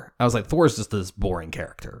Thor. I was like, Thor's just this boring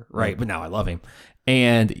character, right? But now I love him.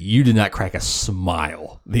 And you did not crack a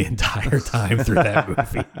smile the entire time through that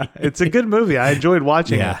movie. It's a good movie. I enjoyed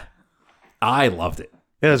watching it. Yeah. I loved it.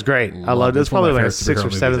 It was great. I loved it. It's It's one of probably my like a favorite 6th or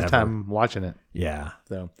superhero 7th movies time watching it. Yeah.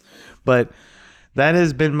 So, but that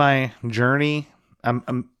has been my journey.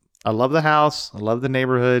 I love the house. I love the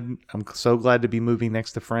neighborhood. I'm so glad to be moving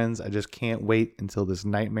next to friends. I just can't wait until this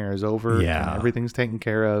nightmare is over. Yeah. And everything's taken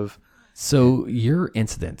care of. So your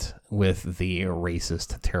incident with the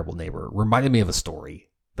racist, terrible neighbor reminded me of a story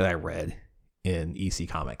that I read in EC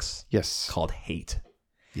Comics Yes. called Hate.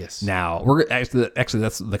 Yes. Now we're actually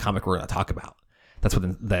that's the comic we're going to talk about. That's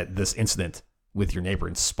what that this incident with your neighbor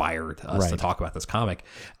inspired us to Right. talk about this comic.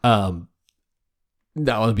 Now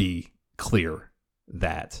I want to be clear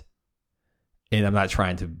that, and I'm not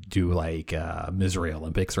trying to do like Misery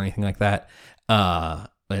Olympics or anything like that.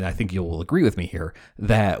 And I think you'll agree with me here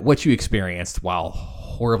that what you experienced, while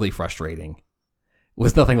horribly frustrating,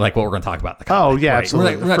 was nothing like what we're going to talk about in the comic. Oh, yeah, right?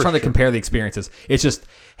 absolutely. We're not For trying to sure. compare the experiences. It's just,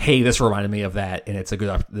 hey, this reminded me of that, and it's a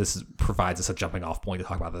good. This provides us a jumping off point to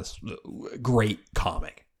talk about this great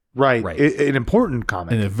comic. Right. Right. An important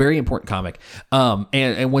comment. And a very important comic.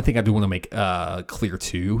 And one thing I do want to make clear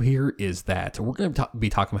too here is that we're going to be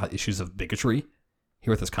talking about issues of bigotry here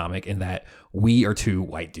with this comic, in that we are two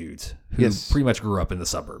white dudes who Yes. pretty much grew up in the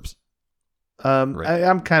suburbs. Right.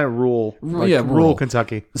 I'm kind of rural. rural. Rural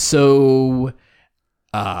Kentucky. So,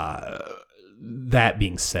 that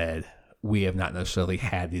being said, we have not necessarily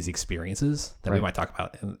had these experiences that we Right. might talk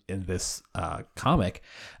about in this comic.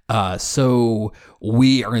 So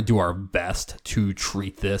we are going to do our best to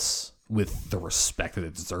treat this with the respect that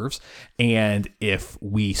it deserves. And if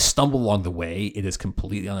we stumble along the way, it is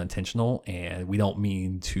completely unintentional, and we don't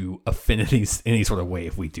mean to offend any sort of way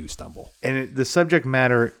if we do stumble. And the subject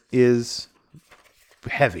matter is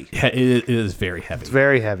heavy. It is very heavy. It's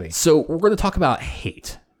very heavy. So we're going to talk about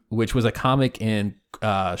Hate, which was a comic in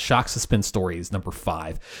Shock Suspense Stories number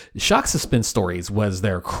 5. Shock Suspense Stories was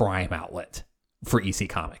their crime outlet for EC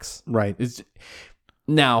Comics. Right.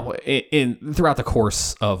 Now, throughout the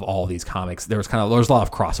course of all these comics, there's a lot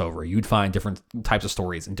of crossover. You'd find different types of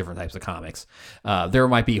stories in different types of comics. There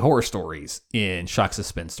might be horror stories in Shock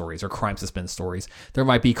Suspense Stories or crime suspense stories. There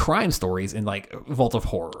might be crime stories in like Vault of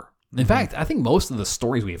Horror. In fact, I think most of the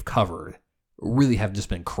stories we have covered really have just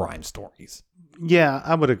been crime stories. Yeah,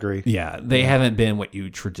 I would agree. Yeah, they haven't been what you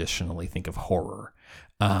traditionally think of horror.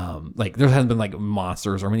 Like there hasn't been like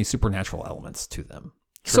monsters or many supernatural elements to them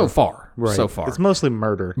so far. Right. So far, It's mostly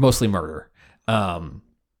murder. mostly murder.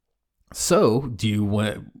 So do you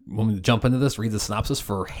want me to jump into this? Read the synopsis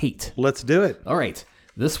for Hate. Let's do it. All right.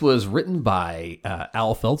 This was written by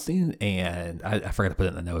Al Feldstein, and I forgot to put it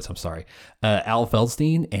in the notes. I'm sorry. Al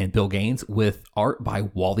Feldstein and Bill Gaines, with art by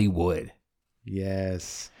Wally Wood.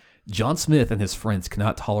 Yes. John Smith and his friends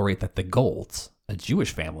cannot tolerate that the Golds, a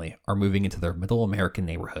Jewish family, are moving into their middle American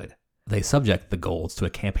neighborhood. They subject the Golds to a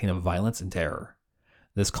campaign of violence and terror.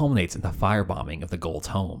 This culminates in the firebombing of the Golds'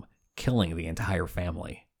 home, killing the entire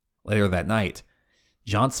family. Later that night,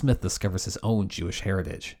 John Smith discovers his own Jewish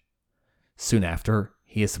heritage. Soon after,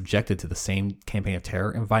 he is subjected to the same campaign of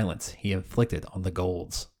terror and violence he inflicted on the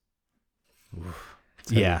Golds.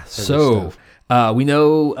 Yeah, heavy so stuff. we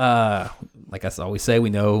know, like I always say, we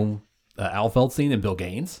know Al Feldstein and Bill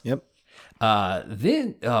Gaines. Yep.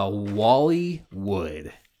 Then Wally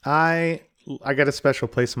Wood. I got a special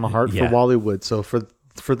place in my heart Yeah. for Wally Wood. So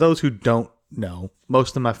for those who don't know,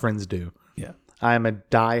 most of my friends do. Yeah. I am a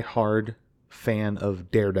diehard fan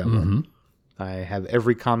of Daredevil. Mm-hmm. I have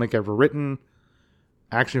every comic ever written,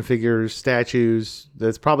 action figures, statues.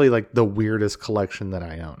 That's probably like the weirdest collection that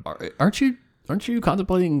I own. Aren't you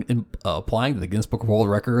contemplating applying to the Guinness Book of World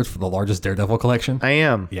Records for the largest Daredevil collection? I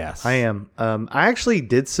am. Yes. I am. I actually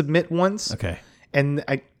did submit once. Okay. And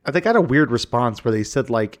I think I got a weird response where they said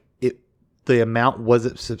like the amount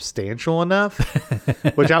wasn't substantial enough,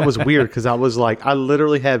 which I was weird because I was like, I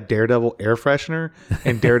literally have Daredevil air freshener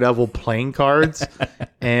and Daredevil playing cards,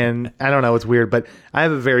 and I don't know, it's weird, but I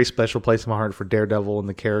have a very special place in my heart for Daredevil and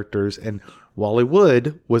the characters. And Wally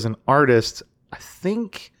Wood was an artist, I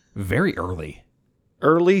think Very early.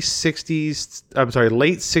 late 60s,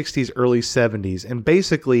 early 70s, and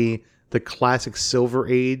basically the classic Silver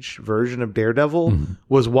Age version of Daredevil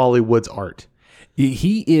was Wally Wood's art.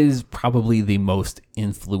 He is probably the most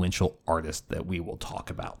influential artist that we will talk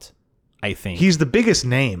about, I think. He's the biggest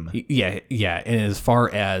name. Yeah. And as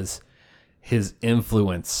far as his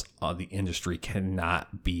influence on the industry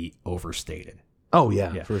cannot be overstated. Oh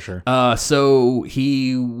yeah, Yeah. for sure. So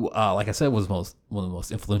he, like I said, was one of the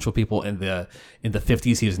most influential people in the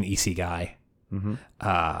 50s. He was an EC guy.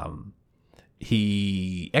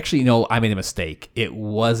 He actually, I made a mistake. It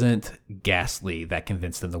wasn't Ghastly that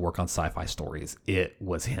convinced him to work on sci-fi stories. It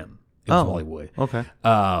was him. It was Wally Wood. Okay.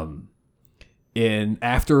 And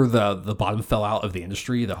after the bottom fell out of the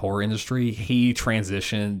industry, the horror industry, he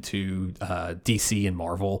transitioned to DC and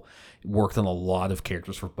Marvel. Worked on a lot of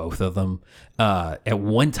characters for both of them. At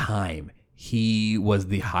one time, he was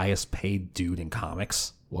the highest paid dude in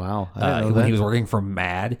comics. Wow. I didn't know When that. he was working for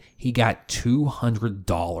Mad, he got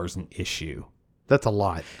 $200 an issue. That's a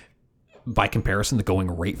lot. By comparison, the going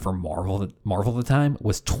rate for Marvel at the time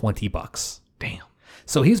was $20. Damn.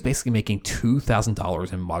 So he was basically making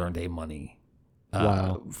 $2,000 in modern day money.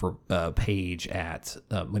 Wow. For Page at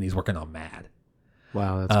when he's working on Mad.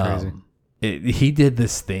 Wow, that's crazy. He did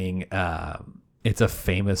this thing. It's a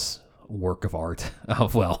famous work of art.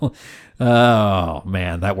 Oh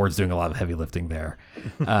man, that word's doing a lot of heavy lifting there.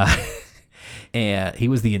 And he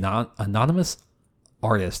was the anonymous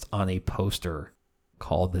artist on a poster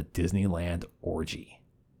called the Disneyland Orgy.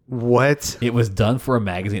 What? It was done for a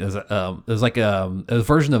magazine. It was like a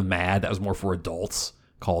version of Mad that was more for adults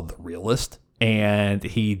called The Realist. And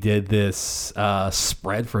he did this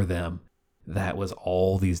spread for them that was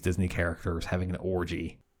all these Disney characters having an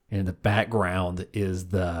orgy. And in the background is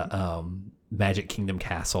the Magic Kingdom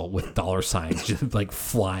castle with dollar signs just like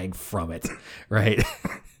flying from it, right?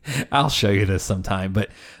 I'll show you this sometime.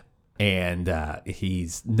 And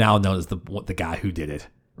he's now known as the guy who did it,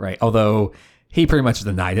 right? Although he pretty much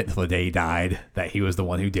denied it until the day he died that he was the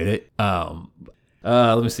one who did it.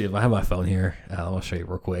 Let me see if I have my phone here. I'll show you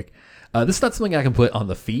real quick. This is not something I can put on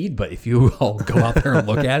the feed, but if you all go out there and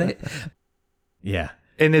look at it, yeah.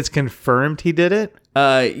 And it's confirmed he did it?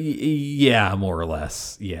 Yeah, more or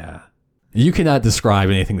less. Yeah. You cannot describe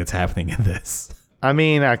anything that's happening in this. I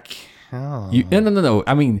mean, I can't. No.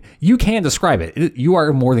 I mean, you can describe it. You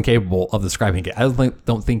are more than capable of describing it. I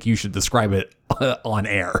don't think you should describe it on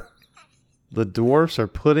air. The dwarfs are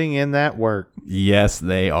putting in that work. Yes,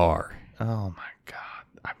 they are. Oh my God.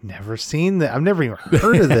 I've never seen that. I've never even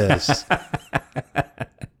heard of this.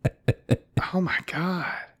 Oh my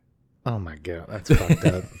God. Oh my God. That's fucked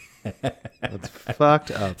up. That's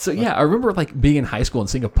fucked up. So yeah, I remember like being in high school and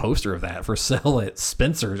seeing a poster of that for sale at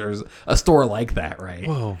Spencer's or a store like that, right?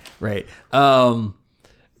 Whoa. Right.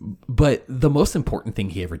 But the most important thing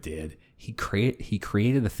he ever did, he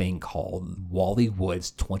created a thing called Wally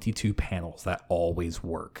Wood's 22 panels that always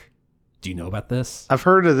work. Do you know about this? I've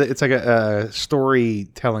heard of it. It's like a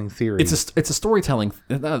storytelling theory. It's a storytelling,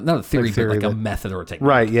 not a theory, but like a method or a technique.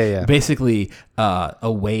 Right. Yeah. Basically,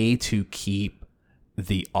 a way to keep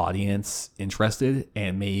the audience interested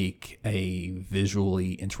and make a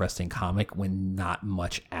visually interesting comic when not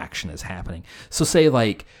much action is happening. So say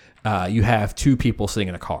like you have two people sitting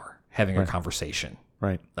in a car having a conversation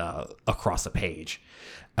across a page.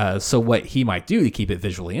 So what he might do to keep it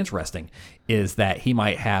visually interesting is that he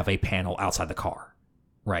might have a panel outside the car,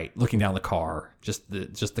 right? Looking down the car, just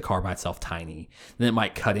the car by itself, tiny. Then it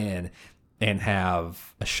might cut in and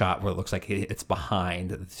have a shot where it looks like it's behind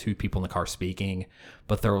the two people in the car speaking,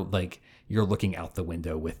 but they're like, you're looking out the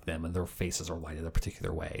window with them and their faces are lighted a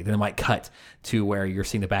particular way. Then it might cut to where you're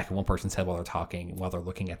seeing the back of one person's head while they're talking, while they're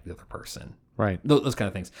looking at the other person. Right. Those kind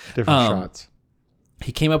of things. Different shots.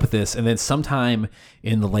 He came up with this, and then sometime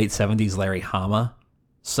in the late 70s, Larry Hama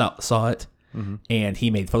saw it, and he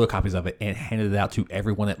made photocopies of it and handed it out to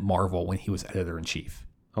everyone at Marvel when he was editor-in-chief.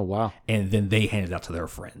 Oh, wow. And then they handed it out to their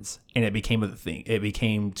friends. And it became a thing. It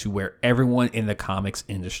became to where everyone in the comics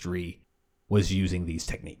industry was using these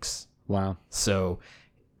techniques. Wow. So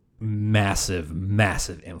massive,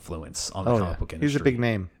 massive influence on the comic book industry. He's a big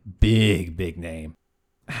name. Big name.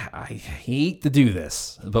 I hate to do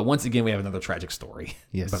this, but once again, we have another tragic story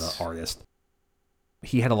about an artist.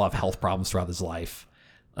 He had a lot of health problems throughout his life,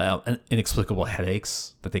 inexplicable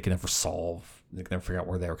headaches that they could never solve. They could never figure out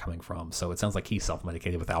where they were coming from. So it sounds like he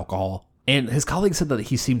self-medicated with alcohol. And his colleagues said that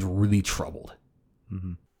he seemed really troubled.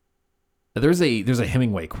 Mm-hmm. There's a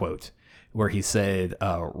Hemingway quote where he said,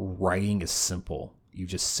 writing is simple. You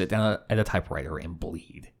just sit down at a typewriter and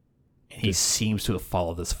bleed. And he seems to have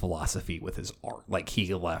followed this philosophy with his art. Like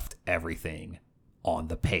he left everything on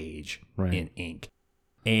the page in ink.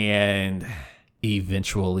 And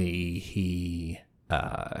eventually he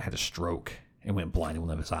had a stroke and went blind in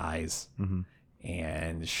one of his eyes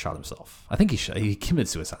and shot himself. I think he committed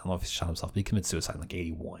suicide. I don't know if he shot himself, but he committed suicide in like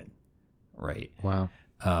 81. Right. Wow.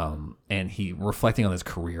 And he, reflecting on his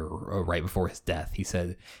career right before his death, he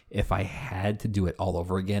said, if I had to do it all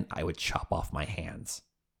over again, I would chop off my hands.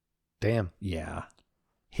 Damn. Yeah.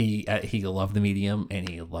 He loved the medium and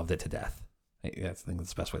he loved it to death. I think that's the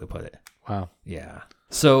best way to put it. Wow. Yeah.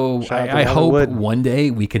 So Shout out to I hope Hollywood. one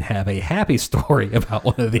day we can have a happy story about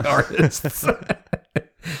one of the artists.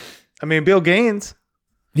 I mean, Bill Gaines.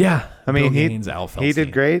 Yeah. I mean, Bill Gaines, Al he did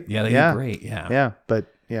Feldstein. great. Yeah, they Yeah. did great. Yeah. Yeah,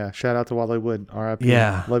 but yeah, shout out to Wally Wood. R.I.P.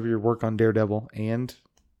 Yeah. Love your work on Daredevil and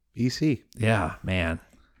EC. Yeah, man.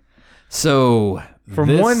 So From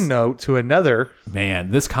this- one note to another,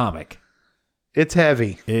 man, this comic, it's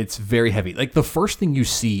heavy. it's very heavy. Like the first thing you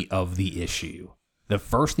see of the issue, the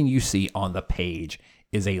first thing you see on the page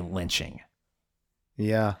is a lynching.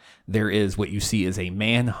 Yeah. There is what you see is a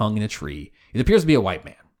man hung in a tree. It appears to be a white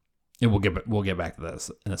man. And we'll get back to this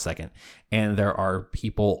in a second. And there are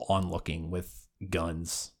people onlooking with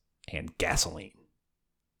guns and gasoline.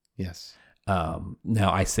 Yes.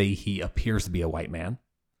 Now I say he appears to be a white man.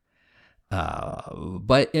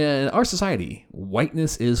 But in our society,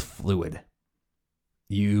 whiteness is fluid.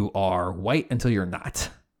 You are white until you're not.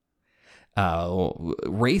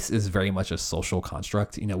 Race is very much a social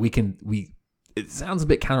construct. You know, it sounds a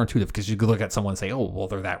bit counterintuitive because you could look at someone and say, oh, well,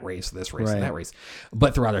 they're that race, this race, and that race.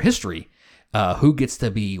 But throughout our history, who gets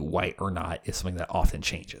to be white or not is something that often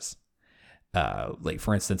changes. Like,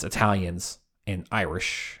 for instance, Italians and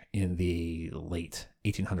Irish in the late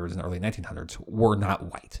 1800s and early 1900s were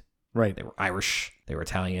not white. Right. They were Irish, they were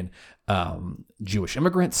Italian. Jewish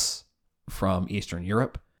immigrants from Eastern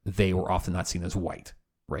Europe, they were often not seen as white,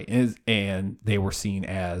 right? And they were seen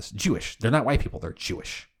as Jewish. They're not white people, they're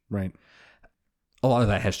Jewish. Right. A lot of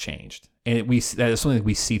that has changed. And that is something that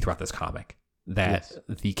we see throughout this comic, that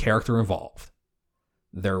the character involved,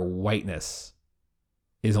 their whiteness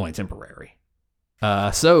is only temporary.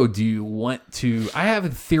 So do you want to... I have a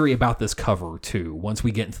theory about this cover, too, once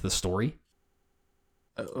we get into the story.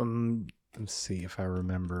 Let's see if I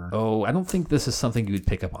remember. Oh, I don't think this is something you would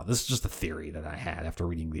pick up on. This is just a theory that I had after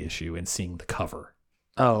reading the issue and seeing the cover.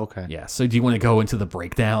 Oh, okay. Yeah, so do you want to go into the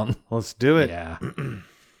breakdown? Let's do it. Yeah.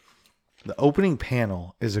 The opening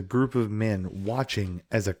panel is a group of men watching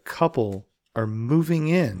as a couple are moving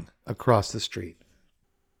in across the street.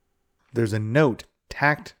 There's a note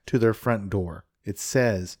tacked to their front door. It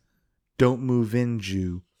says, "Don't move in,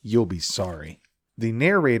 Jew. You'll be sorry." The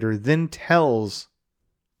narrator then tells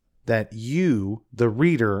that you, the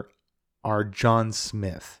reader, are John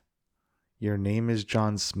Smith. Your name is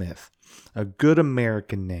John Smith, a good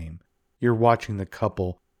American name. You're watching the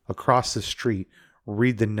couple across the street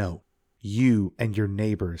read the note. You and your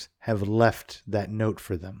neighbors have left that note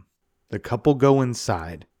for them. The couple go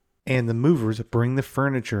inside, and the movers bring the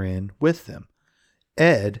furniture in with them.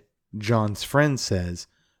 Ed, John's friend, says,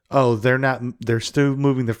 "Oh, they're still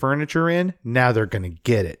moving the furniture in? Now they're going to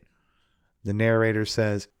get it." The narrator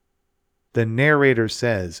says,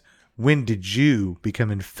 "When did you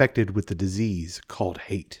become infected with the disease called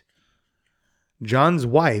hate?" John's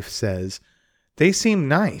wife says, "They seem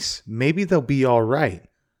nice. Maybe they'll be all right."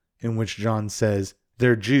 In which John says,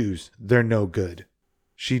 "They're Jews. They're no good."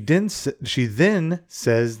 She then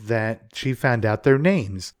says that she found out their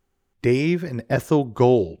names, Dave and Ethel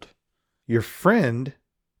Gold. Your friend,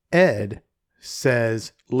 Ed,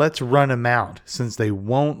 says, "Let's run them out since they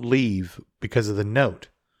won't leave because of the note."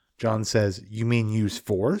 John says, "You mean use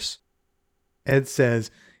force?" Ed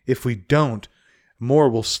says, "If we don't, more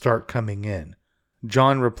will start coming in."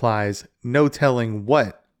 John replies, "No telling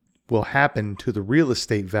what will happen to the real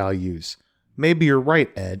estate values." "Maybe you're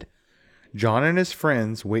right, Ed." John and his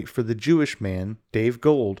friends wait for the Jewish man, Dave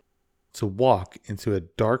Gold, to walk into a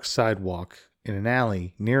dark sidewalk near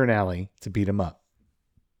an alley to beat him up.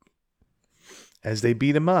 As they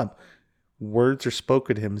beat him up, words are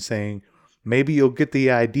spoken to him saying, "Maybe you'll get the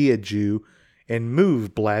idea, Jew, and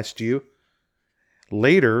move, blast you."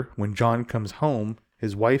 Later, when John comes home,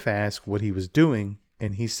 his wife asks what he was doing,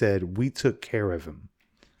 and he said, "We took care of him."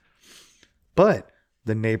 But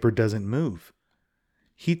the neighbor doesn't move.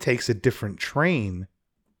 He takes a different train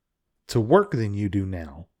to work than you do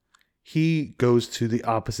now. He goes to the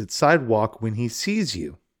opposite sidewalk when he sees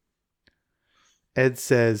you. Ed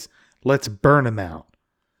says, "Let's burn him out."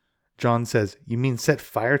 John says, "You mean set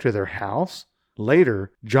fire to their house?"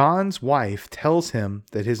 Later, John's wife tells him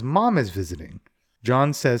that his mom is visiting.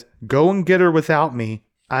 John says, "Go and get her without me.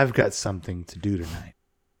 I've got something to do tonight."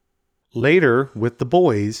 Later, with the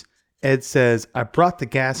boys, Ed says, "I brought the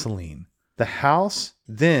gasoline." The house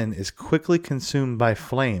then is quickly consumed by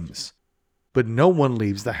flames, but no one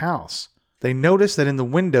leaves the house. They notice that in the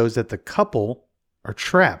windows that the couple are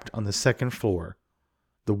trapped on the second floor.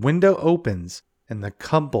 The window opens and the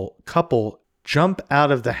couple jump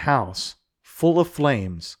out of the house full of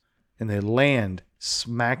flames, and they land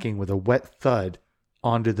smacking with a wet thud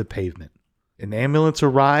onto the pavement. An ambulance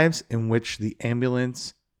arrives, in which the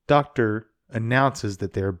ambulance doctor announces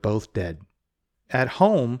that they are both dead. At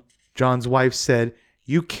home, John's wife said,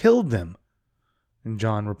 "You killed them." And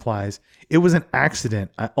John replies, "It was an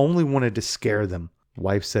accident. I only wanted to scare them."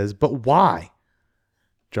 Wife says, "But why?"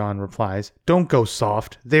 John replies, "Don't go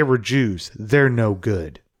soft. They were Jews. They're no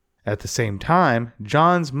good." At the same time,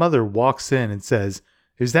 John's mother walks in and says,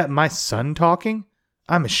 "Is that my son talking?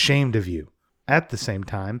 I'm ashamed of you." At the same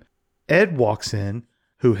time, Ed walks in,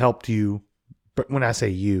 who helped you. But when I say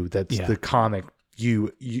you, that's the comic.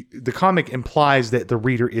 The comic implies that the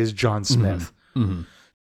reader is John Smith. Mm-hmm.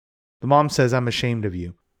 The mom says, "I'm ashamed of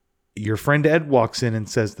you." Your friend Ed walks in and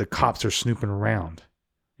says, "The cops are snooping around."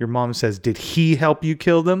 Your mom says, "Did he help you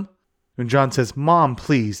kill them?" And John says, "Mom,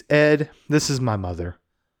 please, Ed, this is my mother."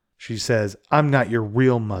 She says, "I'm not your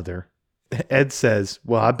real mother." Ed says,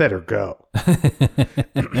 "Well, I better go."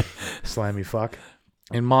 Slammy fuck.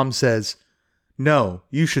 And Mom says, "No,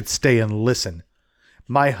 you should stay and listen.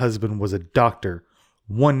 My husband was a doctor.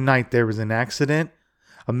 One night there was an accident.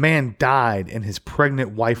 A man died and his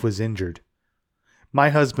pregnant wife was injured. My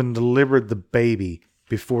husband delivered the baby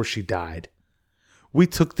before she died. We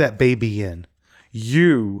took that baby in.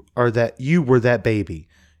 You were that baby.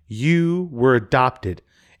 You were adopted,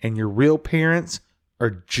 and your real parents are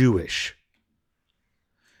Jewish."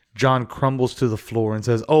 John crumbles to the floor and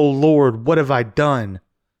says, "Oh Lord, what have I done?"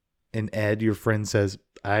 And Ed, your friend, says,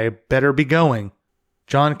 "I better be going."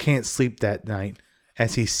 John can't sleep that night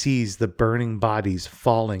as he sees the burning bodies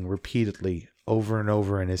falling repeatedly over and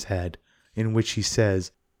over in his head, in which he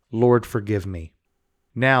says, "Lord, forgive me."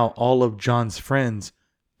 Now all of John's friends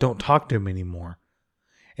don't talk to him anymore.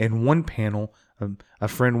 In one panel, a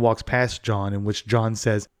friend walks past John, in which John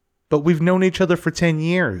says, "But we've known each other for 10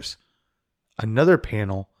 years. Another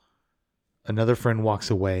panel, another friend walks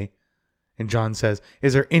away, and John says,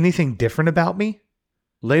 "Is there anything different about me?"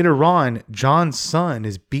 Later on, John's son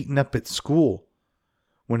is beaten up at school.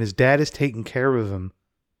 When his dad is taking care of him,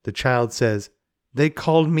 the child says, "They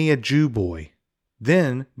called me a Jew boy."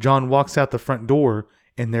 Then John walks out the front door,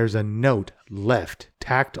 and there's a note left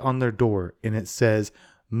tacked on their door, and it says,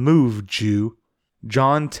 "Move, Jew."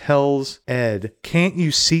 John tells Ed, "Can't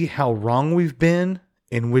you see how wrong we've been?"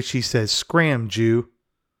 In which he says, "Scram, Jew."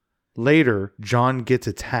 Later, John gets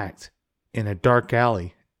attacked in a dark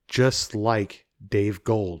alley, just like Dave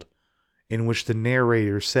Gold, in which the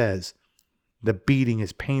narrator says, "The beating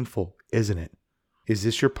is painful, isn't it? Is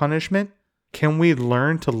this your punishment? Can we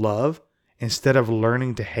learn to love instead of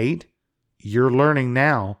learning to hate? You're learning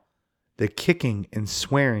now. The kicking and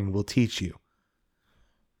swearing will teach you.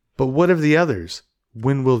 But what of the others?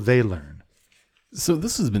 When will they learn?" So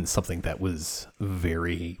this has been something that was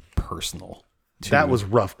very personal. That was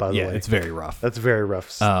rough, by the way. Yeah, it's very rough. That's very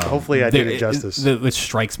rough. Hopefully I did it justice. What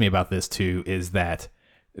strikes me about this, too, is that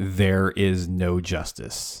there is no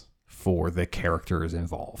justice for the characters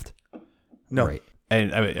involved. No. Right.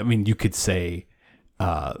 And I mean, you could say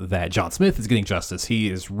that John Smith is getting justice. He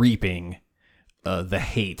is reaping the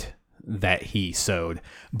hate that he sowed,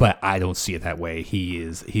 but I don't see it that way.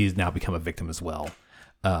 He's now become a victim as well.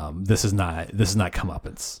 This is not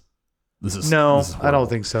comeuppance. This is I don't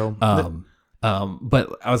think so.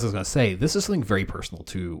 But I was just going to say, this is something very personal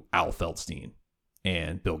to Al Feldstein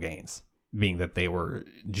and Bill Gaines, being that they were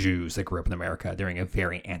Jews that grew up in America during a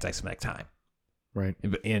very anti-Semitic time, right?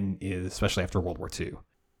 And especially after World War II.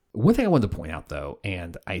 One thing I wanted to point out, though,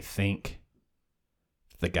 and I think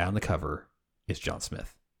the guy on the cover is John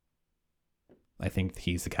Smith. I think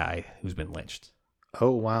he's the guy who's been lynched.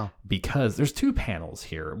 Oh, wow. Because there's two panels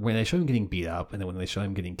here. When they show him getting beat up and then when they show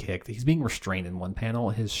him getting kicked, he's being restrained in one panel.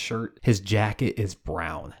 His jacket is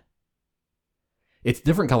brown. It's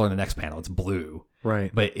different color in the next panel. It's blue. Right.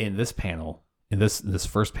 But in this panel, in this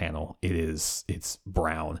first panel, it's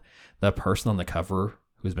brown. The person on the cover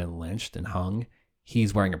who's been lynched and hung,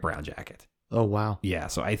 he's wearing a brown jacket. Oh, wow. Yeah,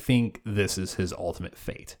 so I think this is his ultimate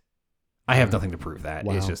fate. I have nothing to prove that.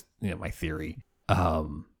 Wow. It's just, my theory.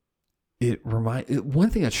 One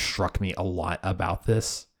thing that struck me a lot about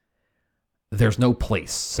this, there's no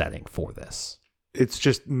place setting for this. It's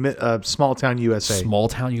just small town USA. Small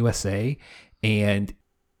town USA, and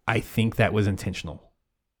I think that was intentional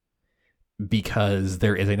because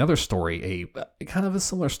there is another story, a kind of a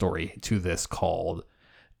similar story to this called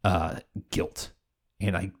Guilt.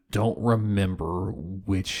 And I don't remember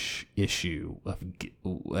which issue of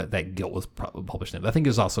that Guilt was published in. I think it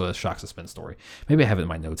was also a shock suspense story. Maybe I have it in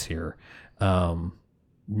my notes here. No,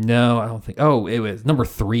 I don't think. Oh, it was number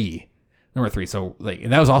 3. Number 3. So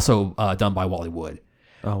and that was also done by Wally Wood.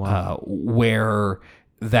 Oh, wow. Where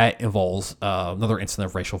that involves another incident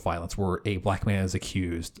of racial violence where a black man is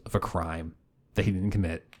accused of a crime that he didn't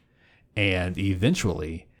commit. And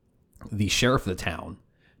eventually, the sheriff of the town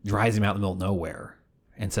drives him out in the middle of nowhere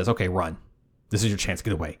and says, okay, run. This is your chance.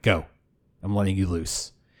 Get away. Go. I'm letting you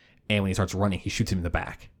loose. And when he starts running, he shoots him in the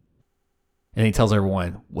back. And he tells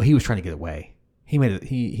everyone, well, he was trying to get away.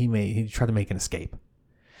 He tried to make an escape.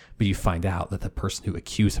 But you find out that the person who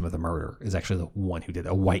accused him of the murder is actually the one who did it.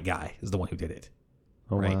 A white guy is the one who did it.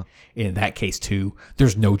 Oh, right? wow. In that case, too,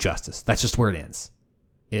 there's no justice. That's just where it ends.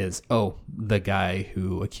 The guy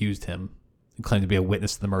who accused him and claimed to be a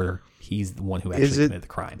witness to the murder, he's the one who actually committed the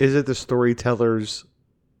crime. Is it the storytellers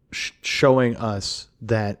showing us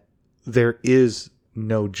that there is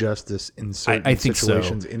no justice in certain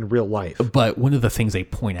situations in real life? But one of the things they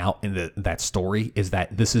point out in that story is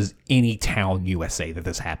that this is any town USA that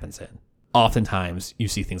this happens in. Oftentimes, you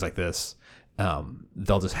see things like this.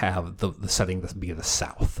 They'll just have the setting be the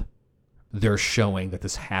South. They're showing that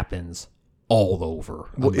this happens all over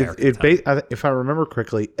America. If I remember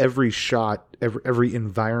correctly, every shot, every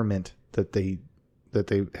environment that they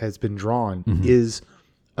has been drawn is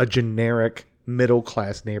a generic middle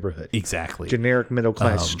class neighborhood. Exactly. Generic middle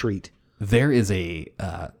class street. There is a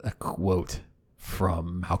quote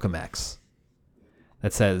from Malcolm X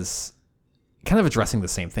that says, kind of addressing the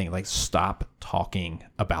same thing, like, stop talking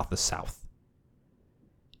about the South.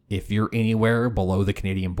 If you're anywhere below the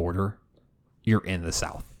Canadian border, you're in the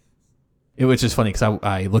South. It was just funny because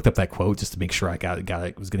I looked up that quote just to make sure I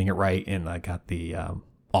was getting it right, and I got the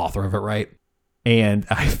author of it right. And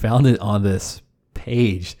I found it on this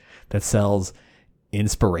page that sells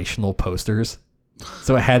inspirational posters.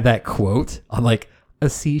 So it had that quote on like a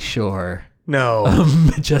seashore, No. a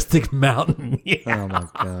majestic mountain. Yeah. Oh my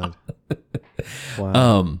God.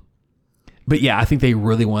 Wow. But yeah, I think they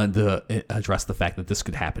really wanted to address the fact that this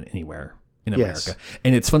could happen anywhere in America. Yes.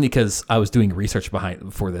 And it's funny because I was doing research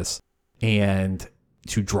for this, and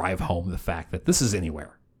to drive home the fact that this is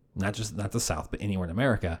anywhere, not the South, but anywhere in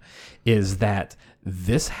America, is that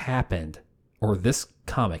this happened, or this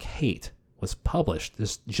comic Hate was published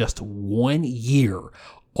just 1 year,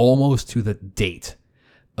 almost to the date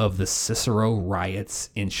of the Cicero riots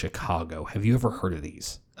in Chicago. Have you ever heard of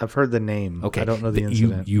these? I've heard the name. Okay. I don't know the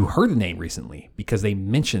incident. You heard the name recently because they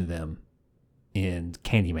mentioned them in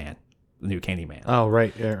Candyman, the new Candyman. Oh,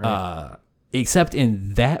 right. Yeah, right. Except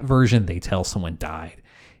in that version, they tell someone died.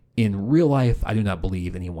 In real life, I do not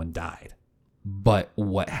believe anyone died. But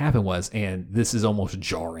what happened was, and this is almost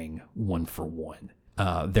jarring one for one,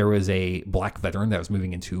 there was a black veteran that was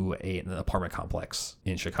moving into an apartment complex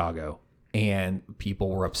in Chicago, and people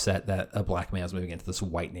were upset that a black man was moving into this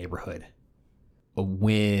white neighborhood.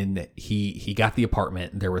 When he got the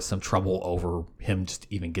apartment, there was some trouble over him just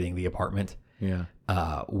even getting the apartment. Yeah.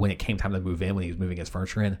 When it came time to move in, when he was moving his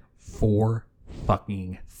furniture in,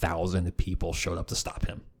 4,000 people showed up to stop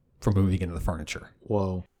him from moving into the furniture.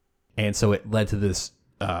 Whoa. And so it led to this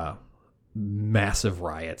massive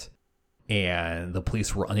riot, and the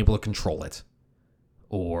police were unable to control it,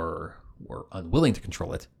 or were unwilling to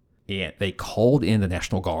control it. And they called in the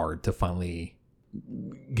National Guard to finally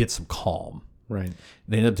get some calm. Right.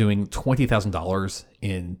 They ended up doing $20,000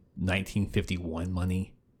 in 1951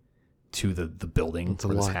 money to the building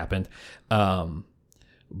where this happened.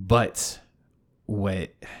 But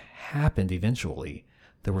what happened eventually,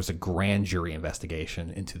 there was a grand jury investigation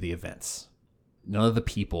into the events. None of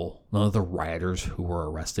the rioters who were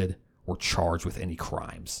arrested were charged with any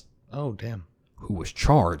crimes. Oh, damn. Who was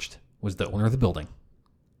charged was the owner of the building,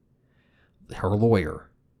 her lawyer,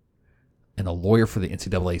 and a lawyer for the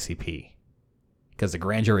NCAACP. Because the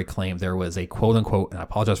grand jury claimed there was a quote-unquote, and I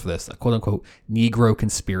apologize for this, a quote-unquote Negro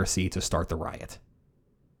conspiracy to start the riot.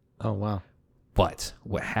 Oh, wow. But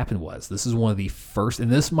what happened was, this is one of the first,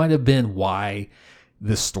 and this might have been why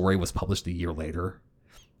this story was published a year later.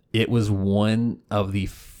 It was one of the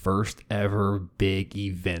first ever big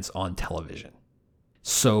events on television.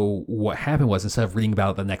 So what happened was, instead of reading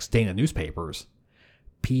about it the next day in the newspapers,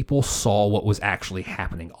 people saw what was actually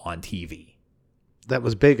happening on TV. That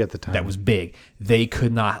was big at the time. That was big. They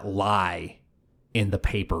could not lie in the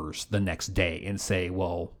papers the next day and say,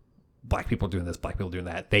 well, black people are doing this, black people are doing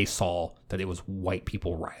that. They saw that it was white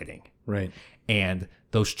people rioting. Right. And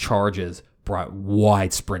those charges brought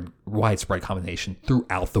widespread condemnation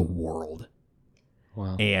throughout the world.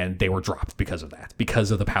 Wow. And they were dropped because of that,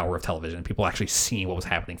 because of the power of television. People actually seeing what was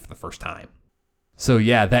happening for the first time. So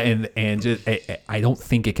yeah, that and just, I don't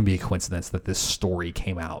think it can be a coincidence that this story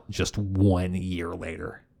came out just 1 year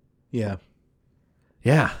later. Yeah.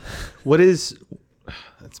 Yeah. That's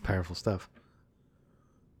powerful stuff.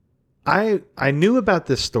 I knew about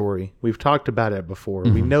this story. We've talked about it before.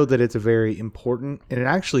 We know that it's a very important, and it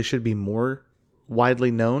actually should be more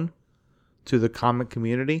widely known to the comic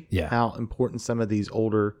community. Yeah. How important some of these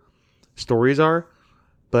older stories are.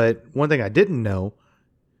 But one thing I didn't know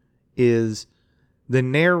is the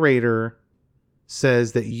narrator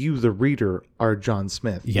says that you, the reader, are John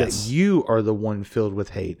Smith. Yes. That you are the one filled with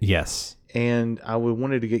hate. Yes. And I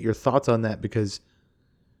wanted to get your thoughts on that because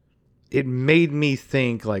it made me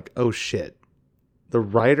think like, oh shit, the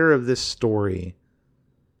writer of this story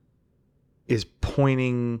is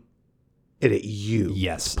pointing it at you.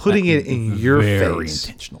 Yes. Putting it in your very face.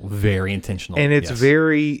 intentional. Very intentional. And it's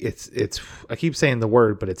yes. it's I keep saying the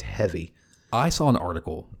word, but it's heavy. I saw an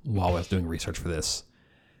article while I was doing research for this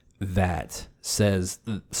that says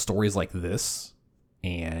stories like this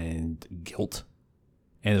and guilt,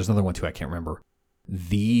 and there's another one too, I can't remember.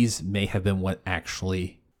 These may have been what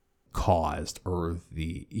actually caused,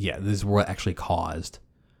 this is what actually caused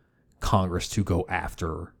Congress to go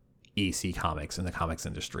after EC Comics and the comics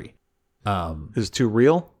industry. Is it too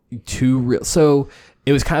real? Too real. So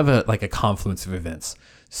it was kind of like a confluence of events.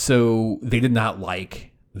 So they did not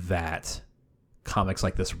like that comics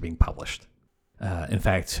like this were being published. In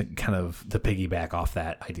fact, kind of to piggyback off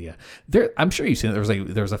that idea, I'm sure you've seen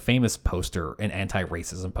it. There was a famous poster, an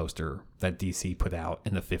anti-racism poster that DC put out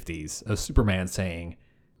in the 50s of Superman saying,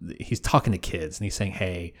 he's talking to kids and he's saying,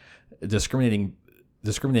 hey, discriminating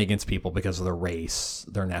against people because of their race,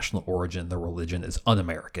 their national origin, their religion is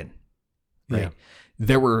un-American. Right? Yeah.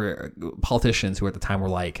 There were politicians who at the time were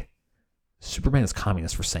like, Superman is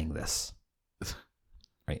communist for saying this.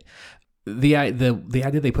 Right. The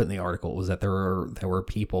idea they put in the article was that there were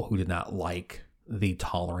people who did not like the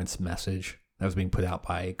tolerance message that was being put out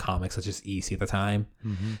by comics such as EC at the time.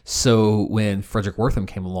 Mm-hmm. So when Frederick Wertham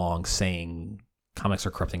came along saying comics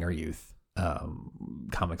are corrupting our youth,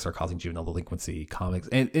 comics are causing juvenile delinquency,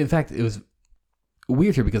 and in fact it was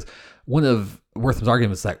weird here because one of Wertham's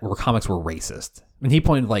arguments that comics were racist. And he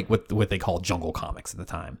pointed like what they called jungle comics at the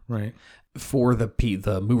time. Right. For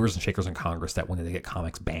the movers and shakers in Congress that wanted to get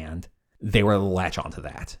comics banned, they were able to latch onto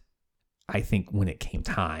that. I think when it came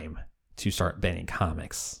time to start banning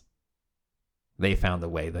comics, they found a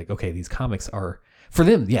way like, okay, these comics are, for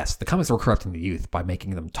them, yes, the comics were corrupting the youth by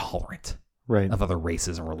making them tolerant of other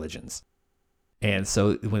races and religions. And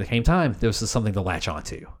so when it came time, there was just something to latch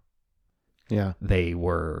onto. Yeah. They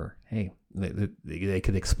were, hey, they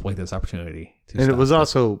could exploit this opportunity. And it was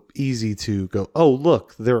also easy to go, oh,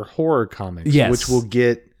 look, they're horror comics, yes, which will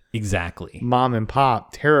get exactly mom and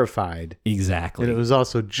pop terrified. Exactly. And it was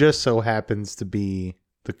also just so happens to be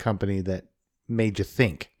the company that made you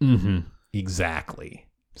think. Mm-hmm. Exactly.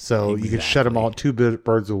 So you could shut them all, two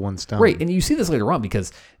birds with one stone. Right. And you see this later on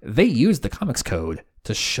because they used the comics code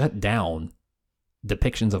to shut down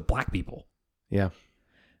depictions of black people. Yeah.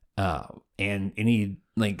 And any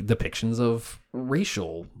like depictions of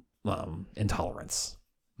racial intolerance.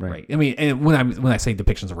 Right. I mean, and when I say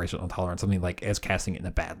depictions of racial intolerance, I mean like as casting it in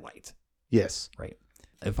a bad light. Yes. Right.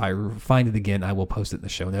 If I find it again, I will post it in the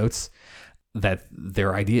show notes. That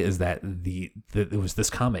their idea is that it was this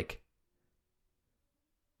comic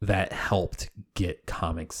that helped get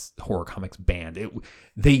horror comics banned.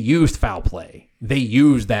 They used foul play. They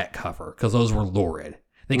used that cover because those were lurid.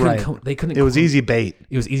 They couldn't. It was easy bait.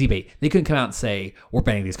 It was easy bait. They couldn't come out and say we're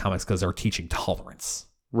banning these comics because they're teaching tolerance.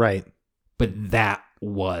 Right. But that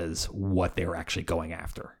was what they were actually going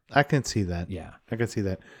after. I can see that. Yeah, I can see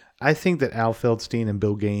that. I think that Al Feldstein and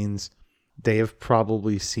Bill Gaines, they have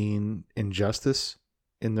probably seen injustice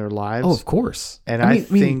in their lives. Oh, of course. And I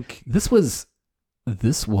think this was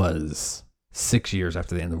 6 years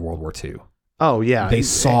after the end of World War II. Oh yeah, they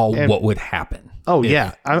saw what would happen. Oh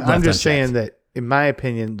yeah, I'm just saying that. In my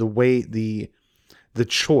opinion, the way the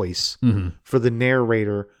choice for the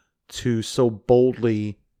narrator to so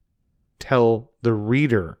boldly tell the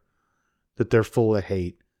reader that they're full of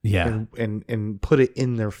hate, and put it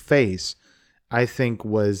in their face, I think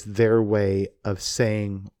was their way of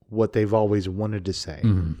saying what they've always wanted to say,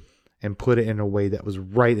 and put it in a way that was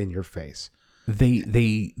right in your face.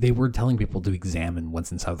 They were telling people to examine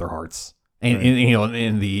what's inside their hearts, and you know,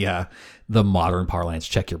 in the modern parlance,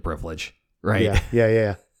 check your privilege. Right.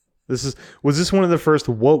 Yeah. Was this one of the first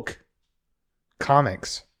woke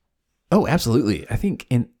comics? Oh, absolutely. I think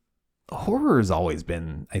horror has always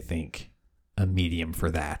been, I think, a medium for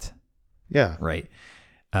that. Yeah. Right.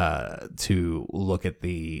 To look at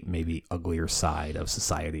the maybe uglier side of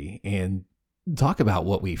society and talk about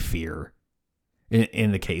what we fear.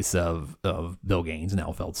 In the case of Bill Gaines and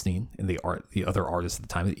Al Feldstein and the other artists at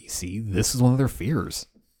the time at EC, this is one of their fears.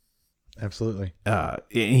 Absolutely.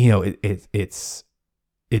 You know, it's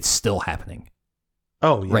it's still happening.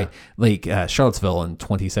 Oh, yeah. Right. Like Charlottesville in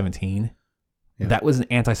 2017, Yeah. that was an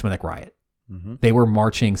anti-Semitic riot. Mm-hmm. They were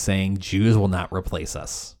marching saying Jews will not replace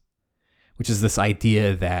us, which is this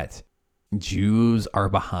idea that Jews are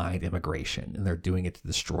behind immigration and they're doing it to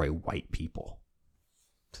destroy white people.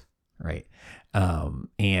 Right.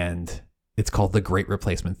 And it's called the Great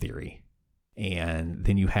Replacement Theory. And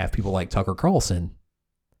then you have people like Tucker Carlson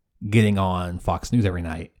getting on Fox News every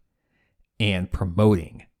night and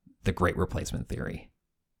promoting the Great Replacement Theory.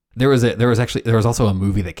 There was also a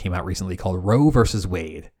movie that came out recently called Roe versus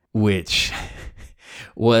Wade, which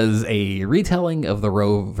was a retelling of the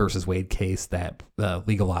Roe versus Wade case that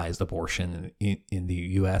legalized abortion in the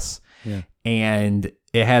U.S. Yeah. And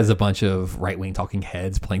it has a bunch of right-wing talking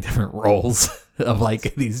heads playing different roles of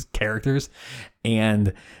like these characters.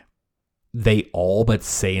 And they all but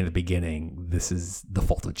say in the beginning, this is the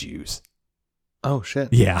fault of Jews. Oh,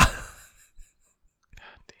 shit. Yeah.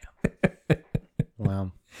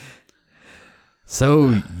 Wow.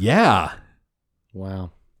 So, yeah.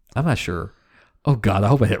 Wow. I'm not sure. Oh, God. I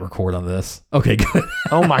hope I hit record on this. Okay, good.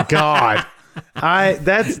 Oh, my God.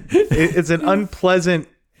 It's an unpleasant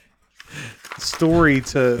story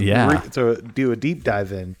to do a deep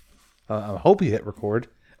dive in. I hope you hit record.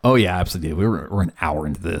 Oh, yeah, absolutely. We're an hour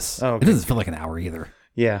into this. Oh, okay. It doesn't feel like an hour either.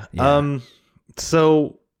 Yeah. Yeah.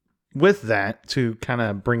 So with that, to kind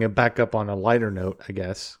of bring it back up on a lighter note, I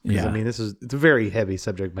guess. Because, Yeah. I mean, it's a very heavy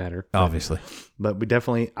subject matter. Obviously. But we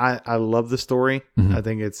definitely, I love the story. Mhm. I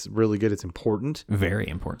think it's really good. It's important. Very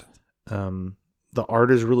important. The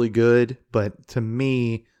art is really good. But to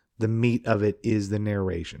me, the meat of it is the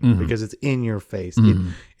narration. Mhm. Because it's in your face.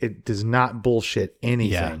 Mhm. It does not bullshit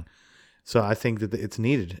anything. Yeah. So I think that it's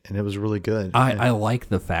needed. And it was really good. I like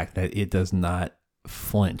the fact that it does not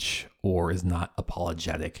flinch or is not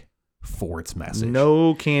apologetic for its message.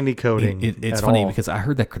 No candy coating. It's at funny all. because I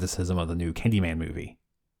heard that criticism of the new Candyman movie.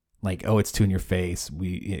 Like, oh, it's too in your face.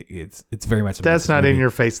 It's very much. That's not in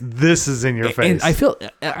your face. This is in your face. And I feel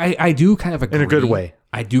I do kind of agree in a good way.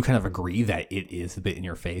 I do kind of agree that it is a bit in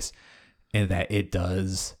your face, and that it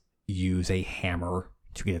does use a hammer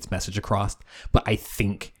to get its message across. But I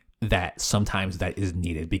think that sometimes that is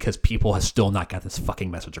needed because people have still not got this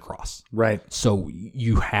fucking message across. Right. So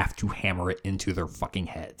you have to hammer it into their fucking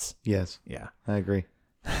heads. Yes. Yeah. I agree.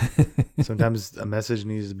 Sometimes a message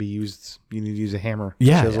needs to be used. You need to use a hammer.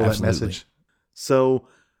 Yeah, to chisel that absolutely. message. So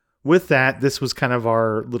with that, this was kind of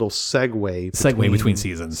our little segue Between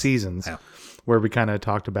seasons. Yeah. where we kind of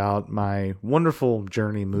talked about my wonderful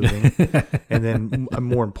journey moving. And then a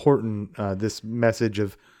more important, this message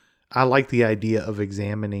of, I like the idea of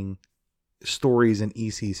examining stories in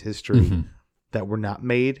EC's history Mhm. that were not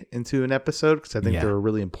made into an episode, because I think Yeah. there are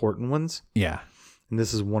really important ones. Yeah. And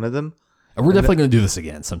this is one of them. And we're definitely going to do this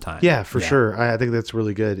again sometime. Yeah, for sure. I think that's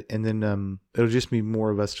really good. And then it'll just be more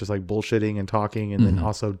of us just like bullshitting and talking, and then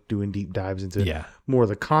also doing deep dives into Yeah. more of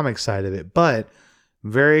the comic side of it. But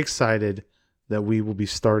I'm very excited that we will be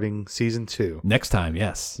starting season 2 Next time,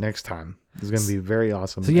 yes. next time. It's going to be very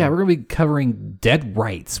awesome. So yeah, we're going to be covering Dead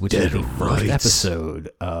Rights, which is the Dead first Rights. episode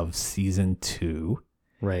of season 2.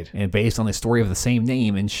 Right. And based on a story of the same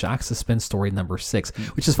name in Shock Suspense Story number 6,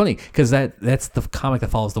 which is funny because that's the comic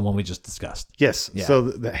that follows the one we just discussed. Yes. Yeah. So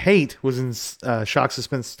the hate was in Shock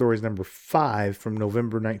Suspense Stories number 5 from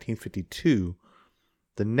November 1952.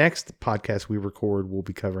 The next podcast we record will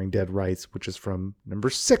be covering Dead Rights, which is from number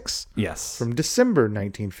 6 Yes. from December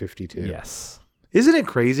 1952. Yes. Isn't it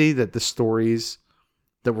crazy that the stories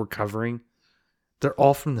that we're covering, they're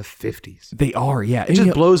all from the 50s? They are, yeah. It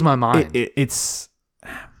just blows my mind. It's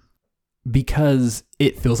because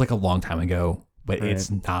it feels like a long time ago, but Right.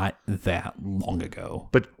 it's not that long ago.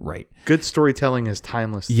 But right. good storytelling is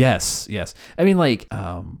timeless. Yes, yes. I mean, like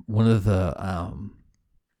one of the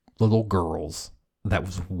little girls that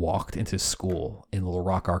was walked into school in Little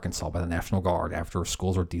Rock, Arkansas by the National Guard after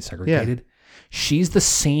schools were desegregated. She's the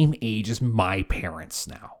same age as my parents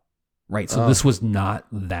now. Right. So this was not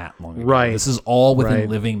that long ago. Right. This is all within Right.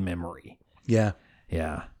 living memory. Yeah.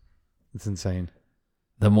 Yeah. It's insane.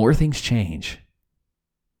 The more things change.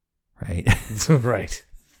 Right. Right.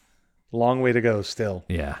 Long way to go still.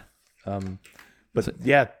 Yeah. But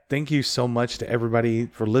yeah, thank you so much to everybody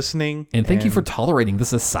for listening. And thank you for tolerating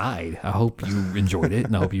this aside. I hope you enjoyed it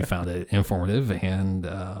and I hope you found it informative and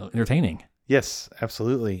entertaining. Yes,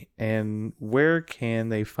 absolutely. And where can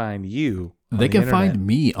they find you? They can internet? find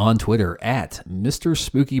me on Twitter at Mr.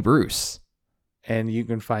 Spooky Bruce. And you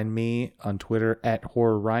can find me on Twitter at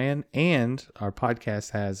Horror Ryan. And our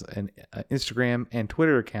podcast has an Instagram and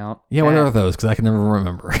Twitter account. Yeah, what are those? Because I can never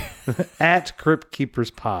remember. At Crypt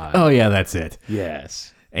Keepers Pod. Oh, yeah, that's it.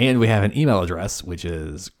 Yes. And we have an email address, which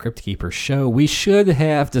is cryptkeepershow. We should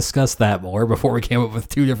have discussed that more before we came up with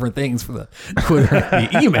two different things for the Twitter and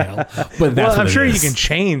the email. But that's I'm sure you can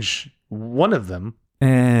change one of them.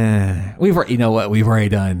 We've already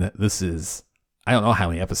done. This is, I don't know how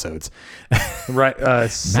many episodes. Right.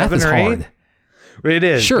 Math 7 is or 8. hard. It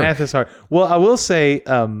is. Sure. Math is hard. Well, I will say,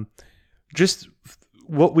 just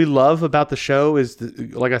what we love about the show is,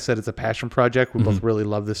 like I said, it's a passion project. We both really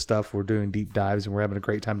love this stuff. We're doing deep dives and we're having a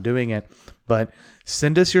great time doing it. But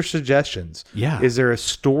send us your suggestions. Yeah. Is there a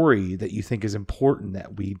story that you think is important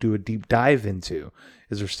that we do a deep dive into?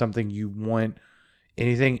 Is there something you want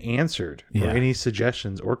anything answered or any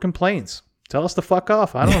suggestions or complaints? Tell us to fuck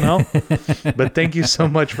off. I don't know. But thank you so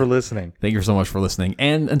much for listening. Thank you so much for listening.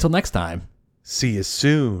 And until next time. See you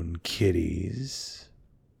soon, kiddies.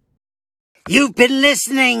 You've been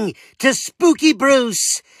listening to Spooky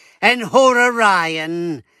Bruce and Horror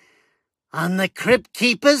Ryan on the Crypt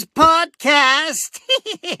Keepers podcast.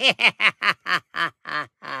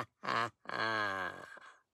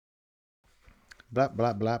 Blah,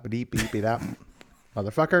 blah, blah, beep, beep, beep, up.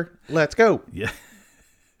 Motherfucker, let's go. Yeah.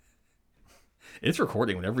 It's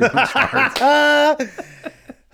recording whenever you start.